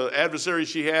and all the adversaries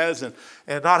she has and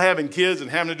not having kids and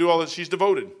having to do all this, she's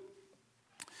devoted.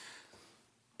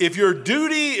 If your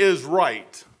duty is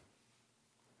right,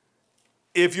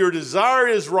 if your desire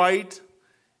is right,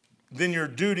 then your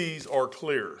duties are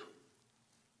clear.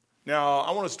 Now,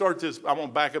 I want to start this, I want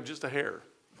to back up just a hair.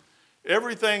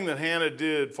 Everything that Hannah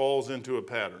did falls into a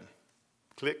pattern.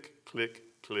 Click, click,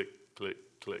 click, click,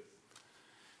 click.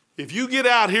 If you get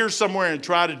out here somewhere and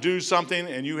try to do something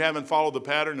and you haven't followed the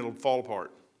pattern, it'll fall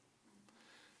apart.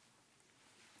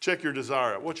 Check your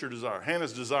desire out. What's your desire?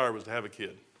 Hannah's desire was to have a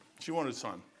kid. She wanted a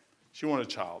son. She wanted a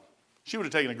child. She would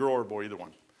have taken a girl or a boy, either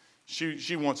one.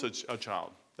 She wants a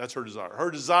child. That's her desire. Her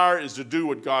desire is to do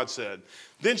what God said.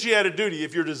 Then she had a duty.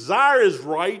 If your desire is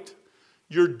right,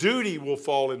 your duty will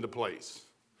fall into place.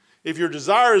 If your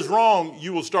desire is wrong,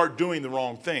 you will start doing the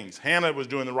wrong things. Hannah was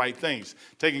doing the right things,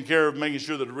 taking care of making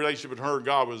sure that the relationship with her and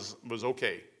God was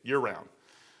okay year-round.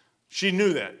 She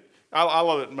knew that. I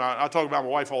love it. I talk about my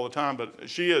wife all the time, but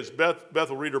she is. Beth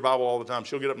will read her Bible all the time.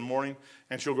 She'll get up in the morning,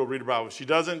 and she'll go read her Bible. If she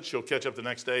doesn't, she'll catch up the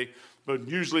next day. But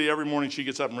usually every morning she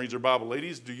gets up and reads her Bible.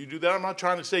 Ladies, do you do that? I'm not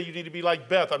trying to say you need to be like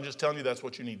Beth. I'm just telling you that's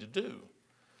what you need to do.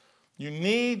 You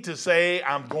need to say,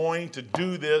 I'm going to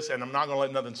do this, and I'm not going to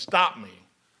let nothing stop me.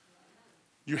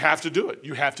 You have to do it.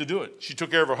 You have to do it. She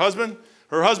took care of her husband.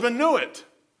 Her husband knew it.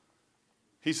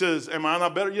 He says, am I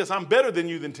not better? Yes, I'm better than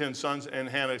you than 10 sons. And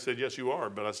Hannah said, yes, you are,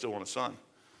 but I still want a son.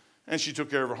 And she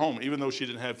took care of her home. Even though she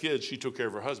didn't have kids, she took care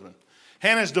of her husband.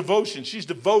 Hannah's devotion, she's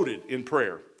devoted in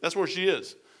prayer. That's where she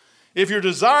is. If your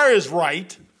desire is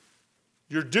right,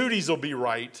 your duties will be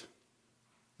right,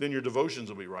 then your devotions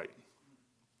will be right.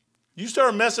 You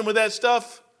start messing with that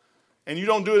stuff and you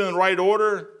don't do it in the right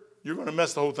order, you're going to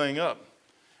mess the whole thing up.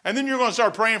 And then you're going to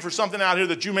start praying for something out here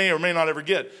that you may or may not ever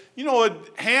get. You know what?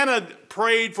 Hannah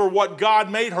prayed for what God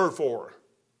made her for.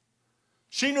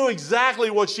 She knew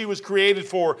exactly what she was created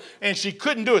for, and she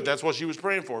couldn't do it. That's what she was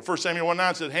praying for. 1 Samuel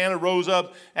 1:9 said, Hannah rose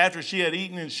up after she had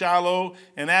eaten in Shiloh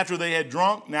and after they had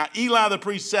drunk. Now Eli the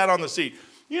priest sat on the seat.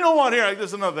 You know what? Here, this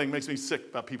is another thing that makes me sick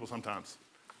about people sometimes,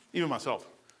 even myself.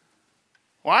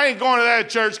 Well, I ain't going to that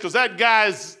church because that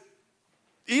guy's,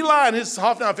 Eli and his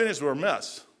Hoffman finish were a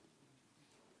mess.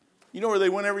 You know where they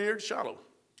went every year? Shiloh.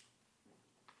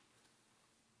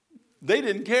 They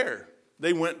didn't care.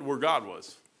 They went where God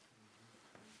was.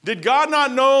 Did God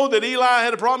not know that Eli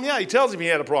had a problem? Yeah, he tells him he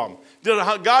had a problem.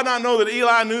 Did God not know that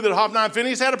Eli knew that Hophni and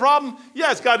Phinehas had a problem?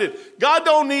 Yes, God did. God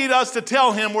don't need us to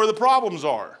tell him where the problems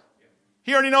are.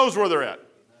 He already knows where they're at.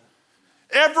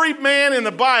 Every man in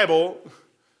the Bible,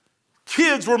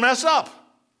 kids were messed up.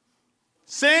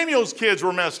 Samuel's kids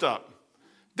were messed up.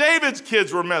 David's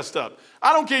kids were messed up.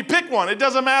 I don't care. Pick one. It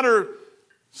doesn't matter.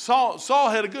 Saul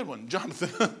had a good one.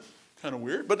 Jonathan, kind of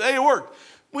weird, but hey, it worked.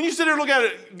 When you sit here and look at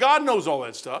it, God knows all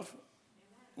that stuff.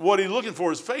 What he's looking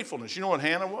for is faithfulness. You know what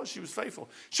Hannah was? She was faithful.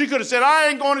 She could have said, I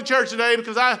ain't going to church today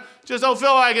because I just don't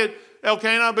feel like it,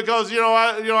 Elkanah, because,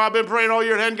 I've been praying all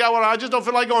year and hadn't got one. I just don't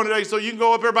feel like going today, so you can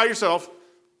go up here by yourself.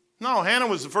 No, Hannah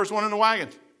was the first one in the wagon.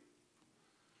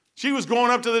 She was going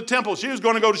up to the temple. She was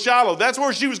going to go to Shiloh. That's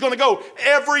where she was going to go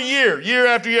every year, year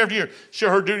after year after year.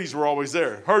 Sure, her duties were always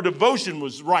there. Her devotion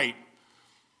was right.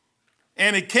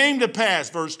 And it came to pass,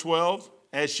 verse 12,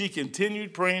 as she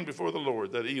continued praying before the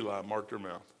Lord, that Eli marked her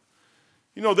mouth.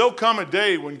 You know, there'll come a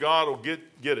day when God will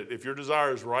get it if your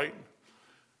desire is right.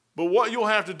 But what you'll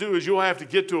have to do is you'll have to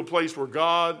get to a place where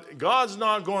God's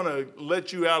not going to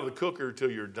let you out of the cooker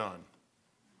until you're done.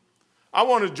 I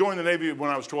wanted to join the Navy when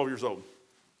I was 12 years old.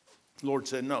 The Lord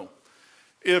said no.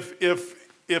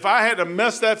 If I had to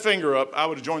mess that finger up, I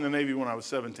would have joined the Navy when I was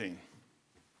 17.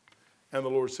 And the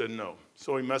Lord said no.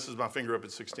 So he messes my finger up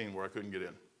at 16 where I couldn't get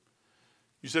in.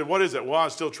 You said, what is that? Well, I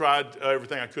still tried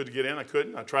everything I could to get in. I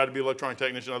couldn't. I tried to be an electronic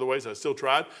technician other ways. I still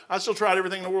tried. I still tried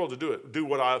everything in the world to do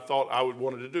what I thought I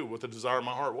wanted to do, what the desire of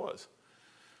my heart was.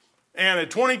 And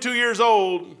at 22 years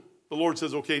old, the Lord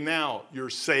says, okay, now you're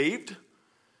saved.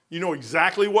 You know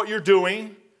exactly what you're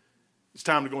doing. It's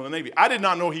time to go in the Navy. I did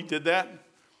not know he did that.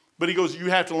 But he goes, you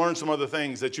have to learn some other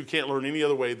things that you can't learn any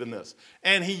other way than this.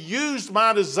 And he used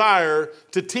my desire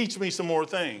to teach me some more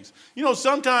things. You know,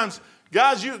 sometimes,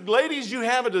 guys, ladies, you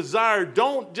have a desire.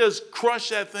 Don't just crush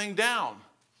that thing down.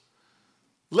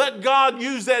 Let God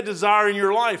use that desire in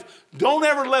your life. Don't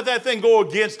ever let that thing go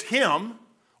against him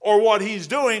or what he's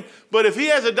doing. But if he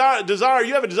has a desire,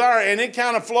 you have a desire, and it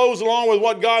kind of flows along with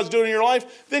what God's doing in your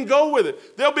life, then go with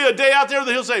it. There'll be a day out there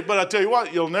that he'll say, but I tell you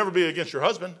what, you'll never be against your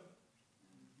husband.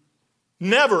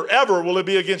 Never, ever will it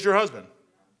be against your husband.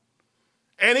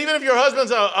 And even if your husband's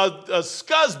a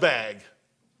scuzzbag,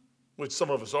 which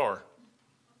some of us are,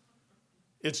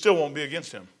 it still won't be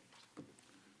against him.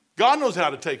 God knows how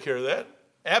to take care of that.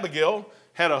 Abigail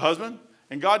had a husband,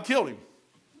 and God killed him.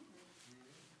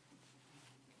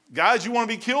 Guys, you want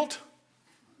to be killed?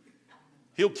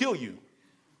 He'll kill you.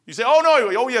 You say, oh,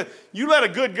 no, oh, yeah. You let a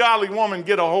good, godly woman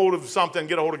get a hold of something,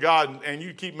 get a hold of God, and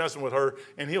you keep messing with her,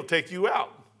 and he'll take you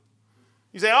out.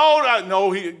 You say, oh, no,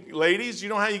 ladies, you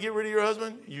know how you get rid of your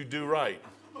husband? You do right.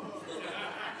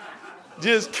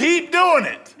 Just keep doing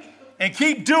it, and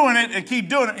keep doing it, and keep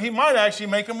doing it. He might actually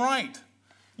make him right.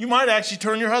 You might actually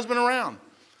turn your husband around.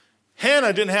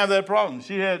 Hannah didn't have that problem.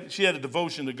 She had a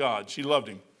devotion to God. She loved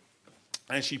him,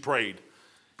 and she prayed.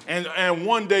 And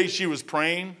one day she was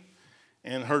praying,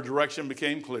 and her direction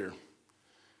became clear.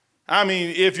 I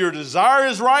mean, if your desire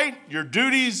is right, your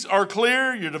duties are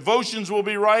clear, your devotions will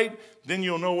be right, then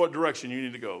you'll know what direction you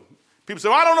need to go. People say,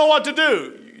 well, I don't know what to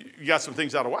do. You got some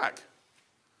things out of whack.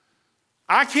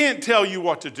 I can't tell you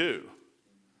what to do.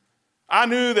 I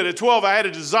knew that at 12 I had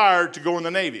a desire to go in the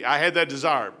Navy. I had that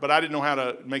desire, but I didn't know how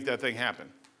to make that thing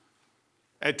happen.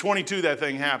 At 22, that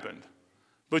thing happened.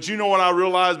 But you know what I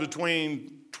realized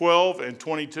between 12 and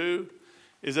 22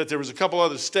 is that there was a couple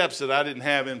other steps that I didn't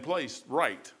have in place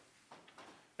right.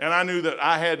 And I knew that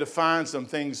I had to find some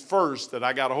things first that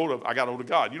I got a hold of. I got a hold of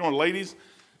God. You know, ladies,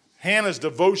 Hannah's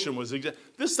devotion was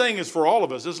this thing is for all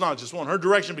of us. It's not just one. Her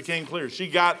direction became clear. She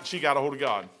got a hold of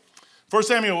God. 1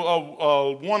 Samuel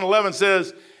 1:11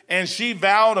 says, and she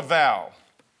vowed a vow.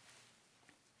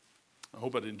 I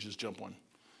hope I didn't just jump one.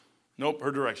 Nope,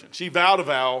 her direction. She vowed a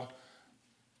vow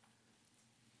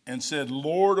and said,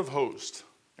 Lord of hosts.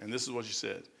 And this is what she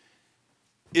said.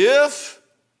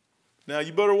 Now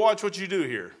you better watch what you do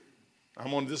here.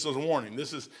 This is a warning.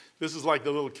 This is like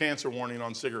the little cancer warning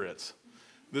on cigarettes.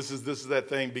 This is that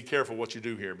thing. Be careful what you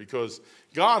do here, because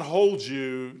God holds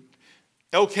you.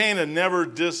 Elkanah never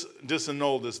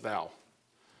disannulled this vow.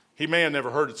 He may have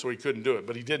never heard it, so he couldn't do it,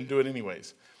 but he didn't do it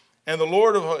anyways. And the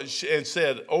Lord and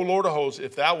said, O Lord of hosts,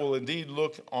 if thou will indeed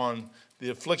look on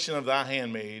the affliction of thy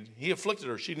handmaid, he afflicted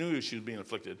her. She knew she was being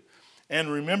afflicted. And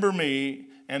remember me,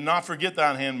 and not forget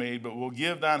thine handmaid, but will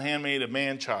give thine handmaid a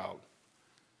man-child.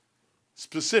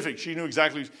 Specific, she knew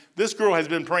exactly. This girl has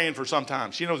been praying for some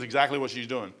time. She knows exactly what she's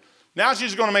doing. Now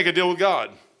she's going to make a deal with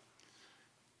God.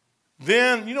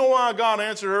 Then, you know why God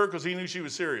answered her? Because he knew she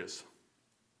was serious.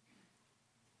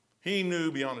 He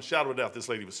knew beyond a shadow of a doubt this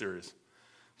lady was serious.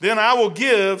 Then I will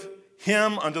give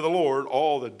him unto the Lord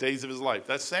all the days of his life.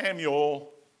 That's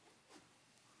Samuel.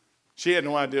 She had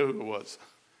no idea who it was.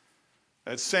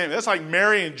 That's Samuel. That's like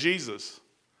Mary and Jesus.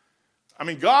 I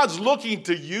mean, God's looking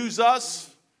to use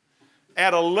us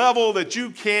at a level that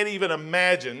you can't even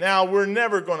imagine. Now,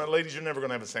 ladies, you're never going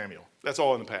to have a Samuel. That's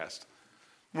all in the past.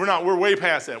 We're way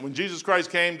past that. When Jesus Christ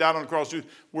came down on the cross,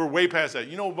 we're way past that.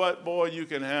 You know what, boy, you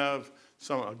can have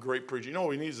a great preacher. You know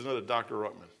what we need is another Dr.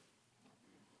 Ruckman.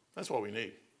 That's what we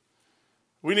need.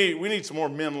 We need some more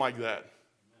men like that.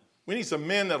 We need some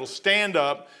men that'll stand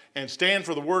up and stand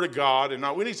for the Word of God, and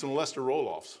we need some Lester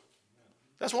Roloffs.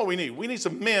 That's what we need. We need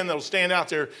some men that will stand out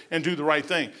there and do the right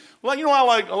thing. Like, you know, I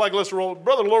like Lester Roloff.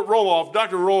 Brother Roloff,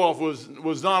 Dr. Roloff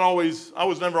was not always, I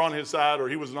was never on his side, or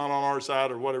he was not on our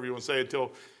side, or whatever you want to say,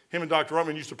 until him and Dr.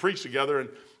 Ruttman used to preach together.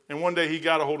 And one day he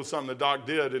got a hold of something that Doc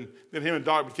did, and then him and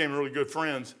Doc became really good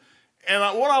friends. And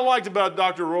what I liked about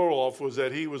Dr. Roloff was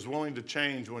that he was willing to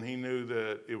change when he knew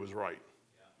that it was right.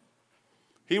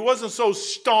 He wasn't so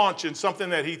staunch in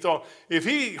something that he thought, if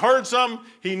he heard something,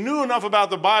 he knew enough about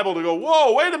the Bible to go,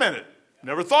 whoa, wait a minute.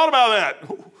 Never thought about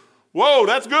that. Whoa,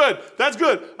 that's good. That's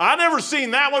good. I never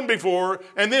seen that one before.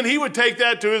 And then he would take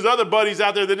that to his other buddies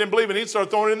out there that didn't believe it, and he'd start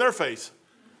throwing it in their face.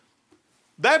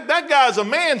 That guy's a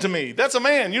man to me. That's a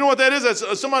man. You know what that is?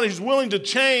 That's somebody who's willing to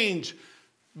change,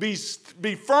 be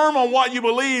firm on what you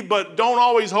believe, but don't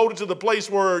always hold it to the place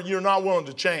where you're not willing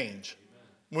to change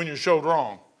when you're showed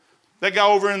wrong. That guy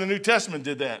over in the New Testament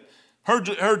did that.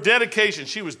 Her dedication,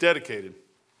 she was dedicated.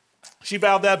 She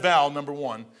vowed that vow, number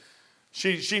one.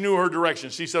 She knew her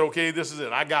direction. She said, okay, this is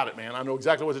it. I got it, man. I know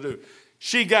exactly what to do.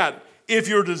 She got it. If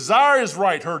your desire is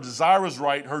right, her desire was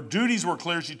right. Her duties were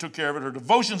clear. She took care of it. Her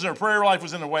devotions and her prayer life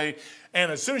was in the way.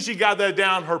 And as soon as she got that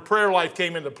down, her prayer life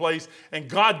came into place, and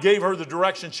God gave her the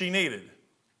direction she needed.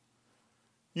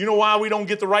 You know why we don't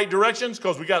get the right directions?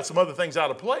 Because we got some other things out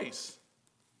of place.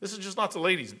 This is just not to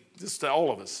ladies. This is to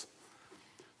all of us.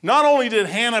 Not only did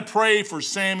Hannah pray for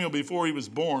Samuel before he was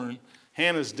born,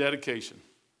 Hannah's dedication.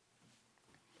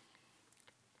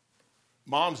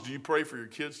 Moms, do you pray for your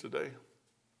kids today?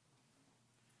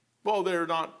 Well, they're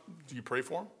not. Do you pray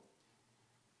for them?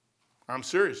 I'm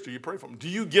serious. Do you pray for them? Do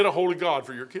you get a hold of God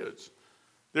for your kids?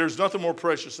 There's nothing more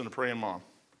precious than a praying mom.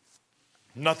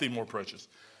 Nothing more precious.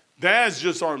 Dads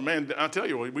just aren't, man, I tell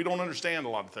you, we don't understand a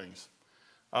lot of things.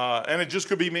 And it just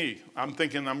could be me. I'm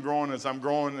thinking I'm growing as I'm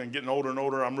growing and getting older and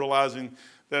older. I'm realizing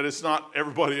that it's not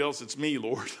everybody else. It's me,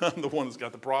 Lord. I'm the one that's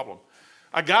got the problem.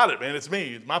 I got it, man. It's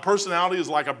me. My personality is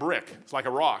like a brick. It's like a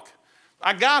rock.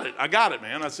 I got it,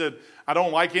 man. I said, I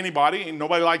don't like anybody, and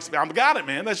nobody likes me. I got it,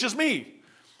 man. That's just me.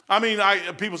 I mean,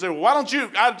 people say, well, why don't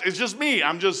you? It's just me.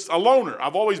 I'm just a loner.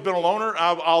 I've always been a loner.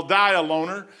 I'll die a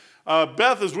loner.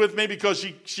 Beth is with me because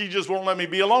she just won't let me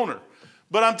be a loner.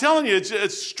 But I'm telling you,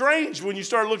 it's strange when you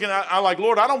start looking at, I'm like,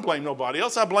 Lord, I don't blame nobody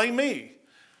else. I blame me.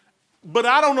 But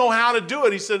I don't know how to do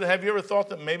it. He said, have you ever thought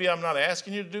that maybe I'm not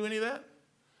asking you to do any of that?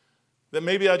 That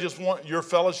maybe I just want your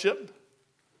fellowship?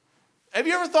 Have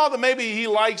you ever thought that maybe he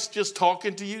likes just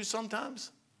talking to you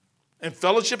sometimes and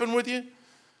fellowshipping with you?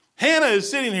 Hannah is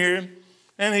sitting here,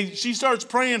 and she starts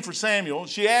praying for Samuel.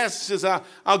 She asks, she says,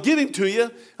 I'll give him to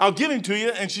you. I'll give him to you.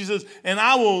 And she says, and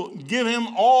I will give him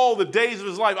all the days of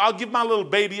his life. I'll give my little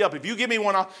baby up. If you give me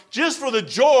one, just for the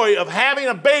joy of having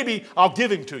a baby, I'll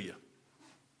give him to you.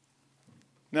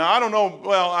 Now, I don't know.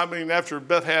 Well, I mean, after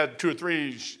Beth had 2 or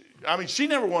 3, she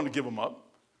never wanted to give him up.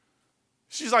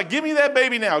 She's like, give me that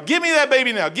baby now. Give me that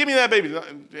baby now. Give me that baby.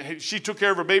 She took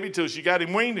care of her baby till she got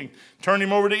him weaned and turned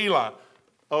him over to Eli.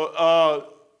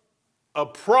 A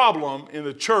problem in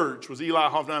the church was Eli,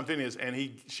 Hophni, and Phinehas,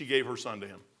 and she gave her son to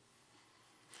him.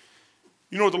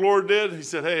 You know what the Lord did? He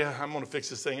said, hey, I'm going to fix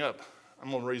this thing up. I'm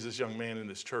going to raise this young man in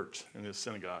this church, in this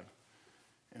synagogue,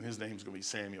 and his name's going to be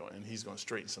Samuel, and he's going to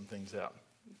straighten some things out.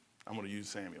 I'm going to use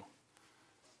Samuel.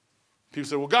 People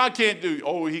say, well, God can't do.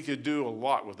 Oh, he could do a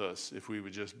lot with us if we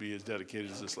would just be as dedicated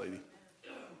as this lady.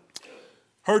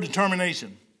 Her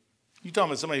determination. You're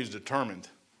talking about somebody who's determined.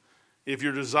 If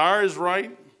your desire is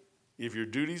right, if your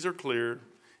duties are clear,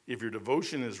 if your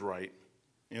devotion is right,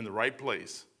 in the right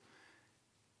place,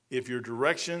 if your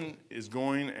direction is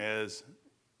going as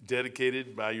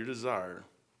dedicated by your desire,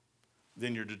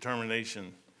 then your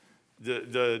determination, your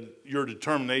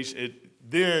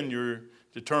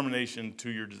determination to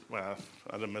your, well,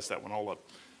 I done messed that one all up.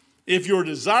 If your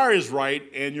desire is right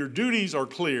and your duties are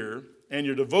clear and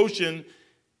your devotion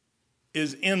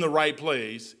is in the right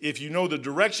place, if you know the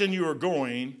direction you are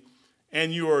going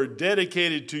and you are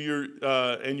dedicated to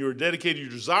your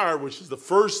desire, which is the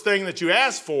first thing that you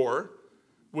ask for,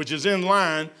 which is in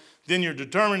line, then your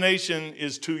determination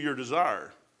is to your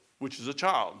desire, which is a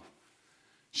child.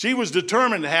 She was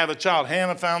determined to have a child.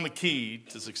 Hannah found the key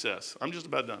to success. I'm just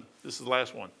about done. This is the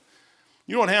last one.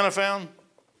 You know what Hannah found?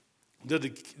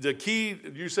 The key,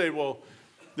 you say, well,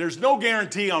 there's no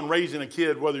guarantee on raising a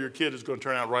kid whether your kid is going to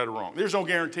turn out right or wrong. There's no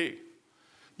guarantee.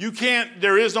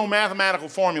 There is no mathematical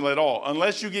formula at all.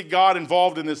 Unless you get God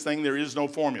involved in this thing, there is no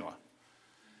formula.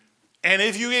 And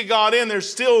if you get God in,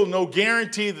 there's still no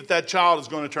guarantee that child is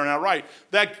going to turn out right.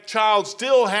 That child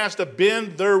still has to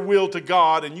bend their will to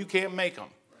God, and you can't make them.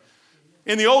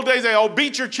 In the old days, they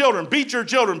beat your children, beat your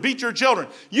children, beat your children.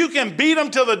 You can beat them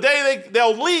till the day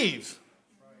they'll leave.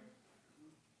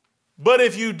 But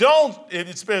if you don't,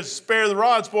 it's been spare the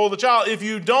rod, spoil the child. If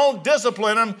you don't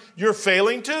discipline them, you're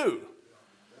failing too.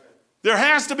 There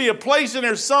has to be a place in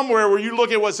there somewhere where you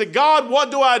look at what, say, God,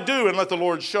 what do I do? And let the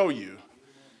Lord show you.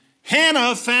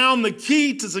 Hannah found the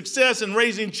key to success in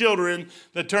raising children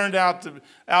that turned out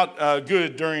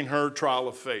good during her trial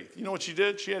of faith. You know what she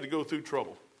did? She had to go through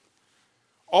trouble.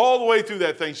 All the way through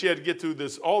that thing, she had to get through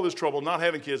all this trouble, not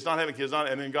having kids, and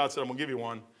then God said, I'm going to give you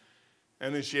one.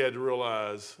 And then she had to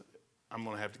realize, I'm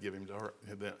going to have to give him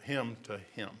to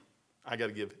him. I got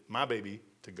to give my baby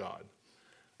to God.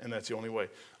 And that's the only way.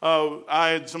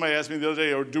 Somebody asked me the other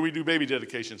day, or do we do baby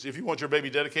dedications? If you want your baby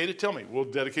dedicated, tell me. We'll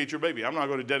dedicate your baby. I'm not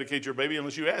going to dedicate your baby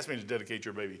unless you ask me to dedicate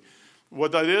your baby.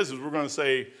 What that is we're going to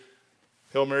say,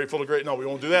 Hail Mary, full of grace. No, we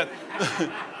won't do that.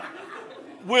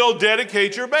 We'll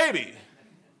dedicate your baby.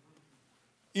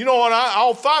 You know what?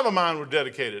 All 5 of mine were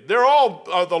dedicated. They're all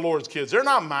the Lord's kids. They're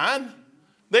not mine.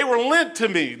 They were lent to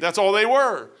me. That's all they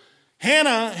were.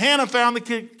 Hannah found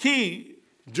the key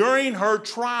during her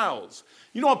trials.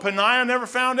 You know what Peninnah never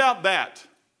found out? That.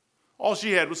 All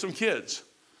she had was some kids.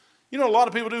 You know what a lot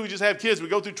of people do? We just have kids. We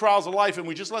go through trials of life and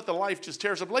we just let the life just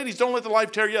tear us up. Ladies, don't let the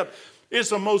life tear you up. It's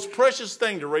the most precious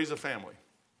thing to raise a family.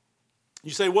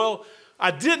 You say, well,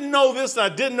 I didn't know this and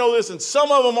I didn't know this and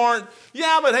some of them aren't.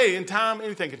 Yeah, but hey, in time,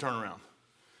 anything can turn around.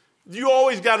 You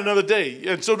always got another day.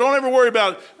 And so don't ever worry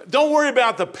about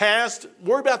the past.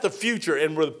 Worry about the future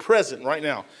and we're the present right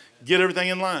now. Get everything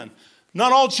in line.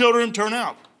 Not all children turn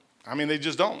out. I mean, they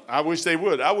just don't. I wish they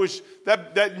would. I wish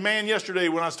that man yesterday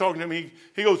when I was talking to him,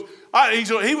 he goes,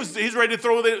 he's ready to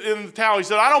throw it in the towel. He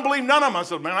said, I don't believe none of them. I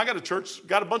said, man, I got a church,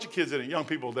 got a bunch of kids in it, young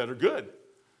people that are good.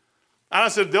 And I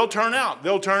said, they'll turn out.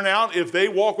 They'll turn out. If they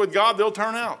walk with God, they'll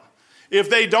turn out. If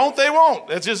they don't, they won't.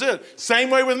 That's just it. Same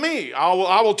way with me.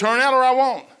 I will turn out or I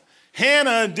won't.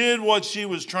 Hannah did what she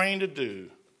was trained to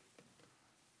do.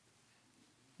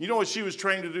 You know what she was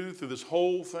trained to do through this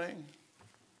whole thing?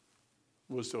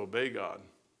 Was to obey God.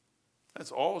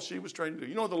 That's all she was trained to do.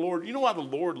 You know why the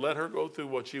Lord let her go through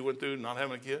what she went through not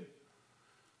having a kid?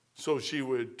 So she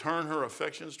would turn her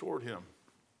affections toward him.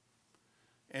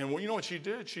 And you know what she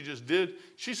did? She just did.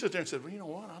 She sat there and said, well, you know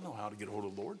what? I know how to get a hold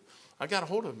of the Lord. I got a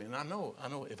hold of him, and I know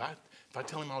if I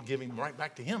tell him I'll give him right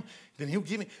back to him, then he'll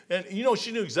give me. And you know,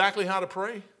 she knew exactly how to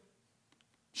pray.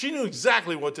 She knew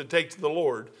exactly what to take to the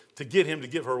Lord to get him to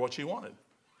give her what she wanted.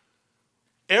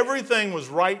 Everything was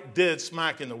right dead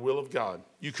smack in the will of God.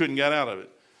 You couldn't get out of it.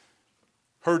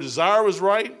 Her desire was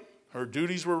right. Her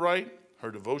duties were right.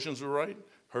 Her devotions were right.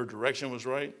 Her direction was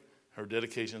right. Her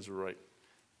dedications were right.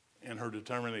 And her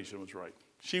determination was right.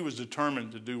 She was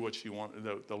determined to do what she wanted,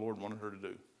 the Lord wanted her to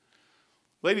do.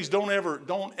 Ladies, don't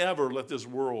ever let this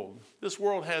world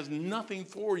has nothing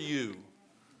for you.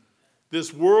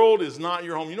 This world is not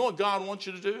your home. You know what God wants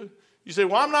you to do? You say,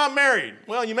 well, I'm not married.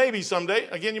 Well, you may be someday.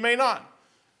 Again, you may not.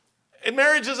 And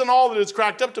marriage isn't all that it's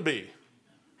cracked up to be.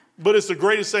 But it's the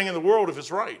greatest thing in the world if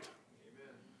it's right.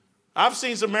 I've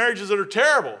seen some marriages that are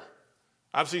terrible.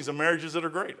 I've seen some marriages that are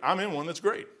great. I'm in one that's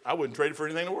great. I wouldn't trade it for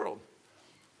anything in the world.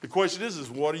 The question is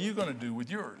what are you going to do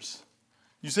with yours?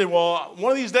 You say, well,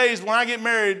 one of these days when I get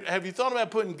married, have you thought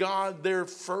about putting God there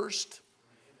first?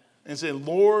 And saying,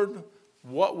 Lord,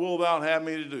 what will thou have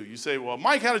me to do? You say, well,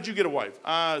 Mike, how did you get a wife?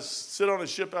 I sit on a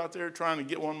ship out there trying to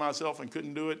get one myself and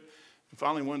couldn't do it. And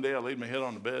finally, one day, I laid my head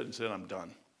on the bed and said, I'm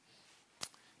done.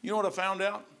 You know what I found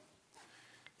out?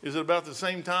 Is that about the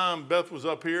same time Beth was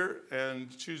up here, and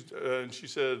she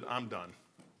said, I'm done.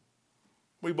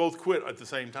 We both quit at the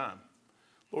same time.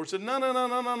 Lord said, no,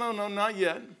 not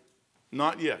yet.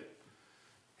 Not yet.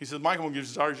 He said, Michael, I'm going to give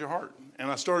you desires of your heart.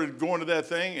 And I started going to that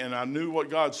thing, and I knew what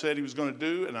God said he was going to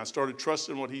do, and I started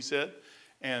trusting what he said.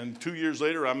 And 2 years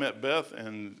later, I met Beth,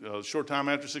 and a short time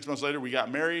after, 6 months later, we got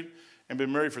married. And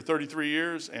been married for 33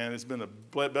 years, and it's been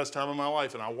the best time of my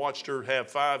life. And I watched her have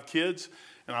 5 kids,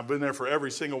 and I've been there for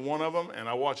every single one of them, and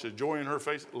I watched the joy in her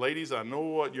face. Ladies, I know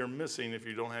what you're missing if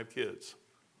you don't have kids.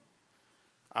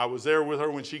 I was there with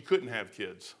her when she couldn't have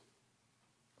kids.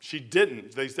 She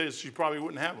didn't. They said she probably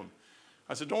wouldn't have them.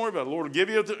 I said, don't worry about it. The Lord will give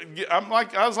you.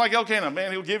 I was like Elkanah,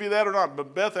 man, he'll give you that or not.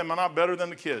 But Beth, am I not better than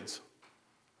the kids?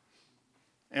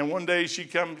 And one day she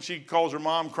calls her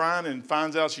mom crying and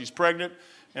finds out she's pregnant.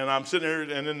 And I'm sitting there,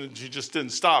 and then she just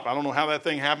didn't stop. I don't know how that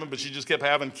thing happened, but she just kept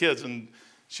having kids, and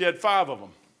she had 5 of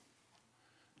them.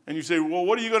 And you say, well,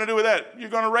 what are you going to do with that? You're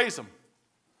going to raise them.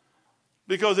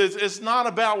 Because it's not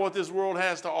about what this world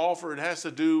has to offer. It has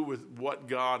to do with what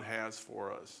God has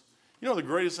for us. You know, the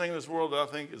greatest thing in this world, I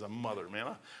think, is a mother, man.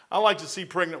 I like to see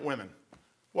pregnant women.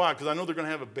 Why? Because I know they're going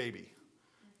to have a baby.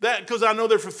 Because I know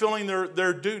they're fulfilling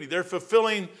their duty. They're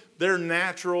fulfilling their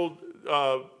natural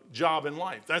job in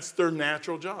life. That's their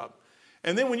natural job.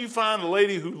 And then when you find a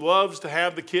lady who loves to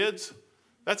have the kids,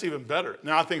 that's even better.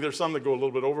 Now, I think there's some that go a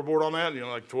little bit overboard on that,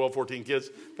 like 12, 14 kids.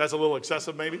 That's a little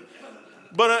excessive maybe.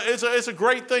 But it's a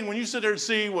great thing when you sit there and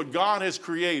see what God has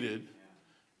created.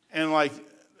 And like,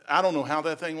 I don't know how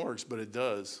that thing works, but it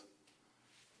does.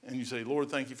 And you say, Lord,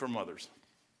 thank you for mothers.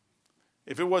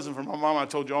 If it wasn't for my mom, I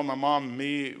told you all, my mom and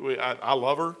me, I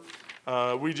love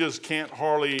her. We just can't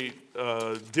hardly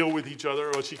deal with each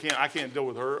other. Well, I can't deal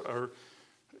with her.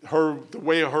 The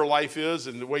way her life is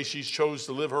and the way she's chose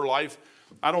to live her life.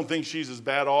 I don't think she's as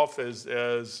bad off as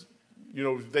they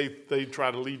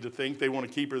try to lead to think. They want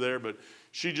to keep her there, but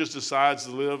she just decides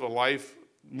to live a life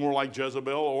more like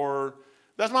Jezebel. Or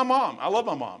that's my mom. I love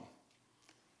my mom.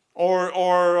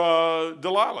 Or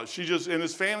Delilah. She just in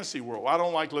this fantasy world. I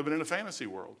don't like living in a fantasy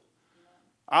world.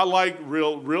 I like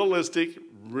realistic,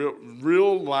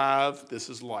 real live. This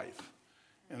is life.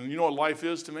 And you know what life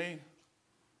is to me?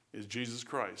 Is Jesus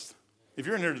Christ. If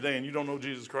you're in here today and you don't know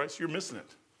Jesus Christ, you're missing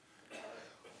it.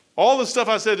 All the stuff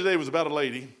I said today was about a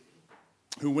lady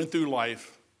who went through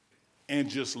life and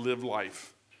just lived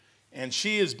life. And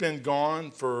she has been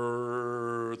gone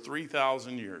for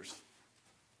 3,000 years.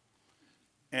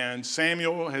 And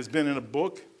Samuel has been in a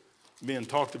book being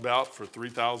talked about for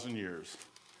 3,000 years.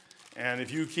 And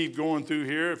if you keep going through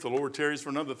here, if the Lord tarries for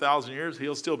another 1,000 years,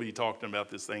 he'll still be talking about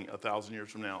this thing 1,000 years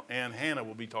from now. And Hannah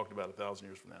will be talked about 1,000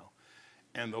 years from now.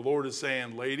 And the Lord is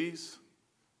saying, ladies,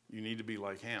 you need to be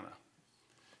like Hannah.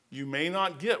 You may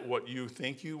not get what you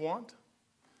think you want.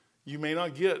 You may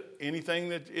not get anything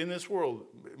that in this world.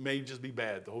 It may just be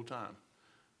bad the whole time.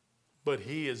 But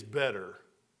he is better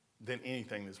than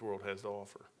anything this world has to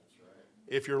offer. That's right.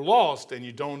 If you're lost and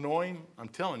you don't know him, I'm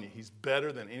telling you, he's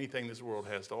better than anything this world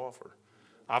has to offer.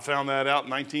 I found that out in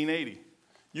 1980.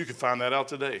 You can find that out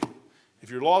today. If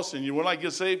you're lost and you would like to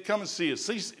get saved, come and see us.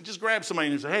 Just grab somebody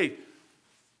and say, hey,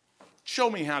 show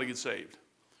me how to get saved.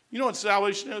 You know what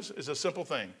salvation is? It's a simple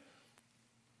thing.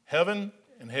 Heaven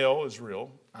and hell is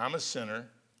real. I'm a sinner.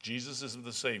 Jesus is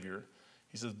the Savior.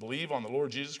 He says, believe on the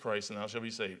Lord Jesus Christ and thou shalt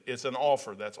be saved. It's an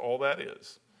offer. That's all that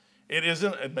is.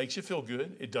 It makes you feel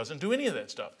good. It doesn't do any of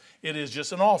that stuff. It is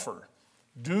just an offer.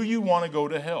 Do you want to go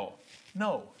to hell?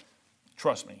 No.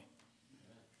 Trust me.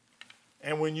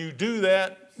 And when you do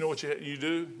that, you know what you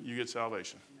do? You get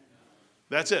salvation.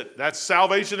 That's it. That's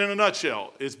salvation in a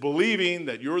nutshell. It's believing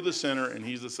that you're the sinner and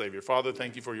he's the Savior. Father,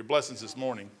 thank you for your blessings this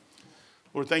morning.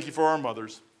 Lord, thank you for our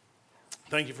mothers.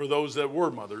 Thank you for those that were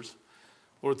mothers.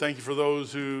 Lord, thank you for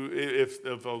those who,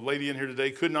 if a lady in here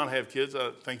today could not have kids,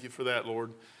 thank you for that,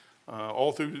 Lord.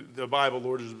 All through the Bible,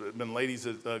 Lord, there's been ladies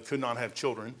that could not have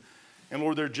children. And,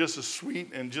 Lord, they're just as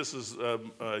sweet and just as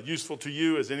useful to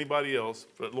you as anybody else.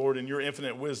 But, Lord, in your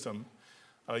infinite wisdom,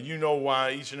 you know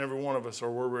why each and every one of us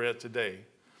are where we're at today.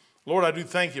 Lord, I do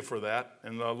thank you for that.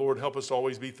 And, Lord, help us to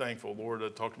always be thankful. Lord, I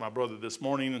talked to my brother this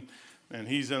morning, and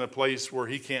he's in a place where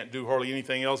he can't do hardly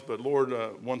anything else. But, Lord,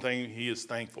 one thing, he is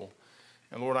thankful.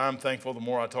 And, Lord, I'm thankful the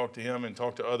more I talk to him and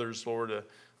talk to others, Lord.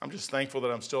 I'm just thankful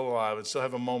that I'm still alive and still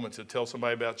have a moment to tell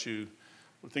somebody about you.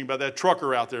 Think about that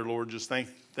trucker out there, Lord. Just thank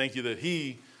you that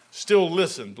he still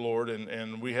listened, Lord,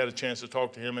 and we had a chance to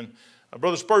talk to him. And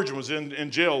Brother Spurgeon was in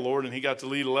jail, Lord, and he got to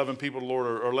lead 11 people, Lord,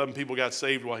 or 11 people got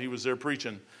saved while he was there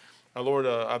preaching. Lord,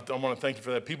 I want to thank you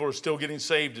for that. People are still getting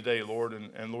saved today, Lord,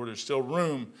 and Lord, there's still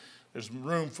room. There's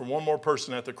room for one more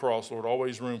person at the cross, Lord,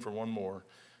 always room for one more.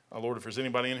 Lord, if there's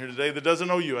anybody in here today that doesn't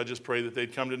know you, I just pray that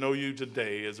they'd come to know you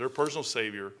today as their personal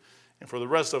Savior. And for the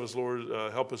rest of us, Lord,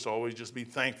 help us to always just be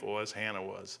thankful as Hannah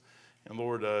was. And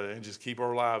Lord, and just keep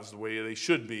our lives the way they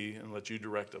should be and let you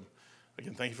direct them.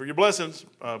 Again, thank you for your blessings.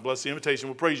 Bless the invitation.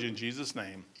 We'll praise you in Jesus'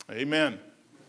 name. Amen.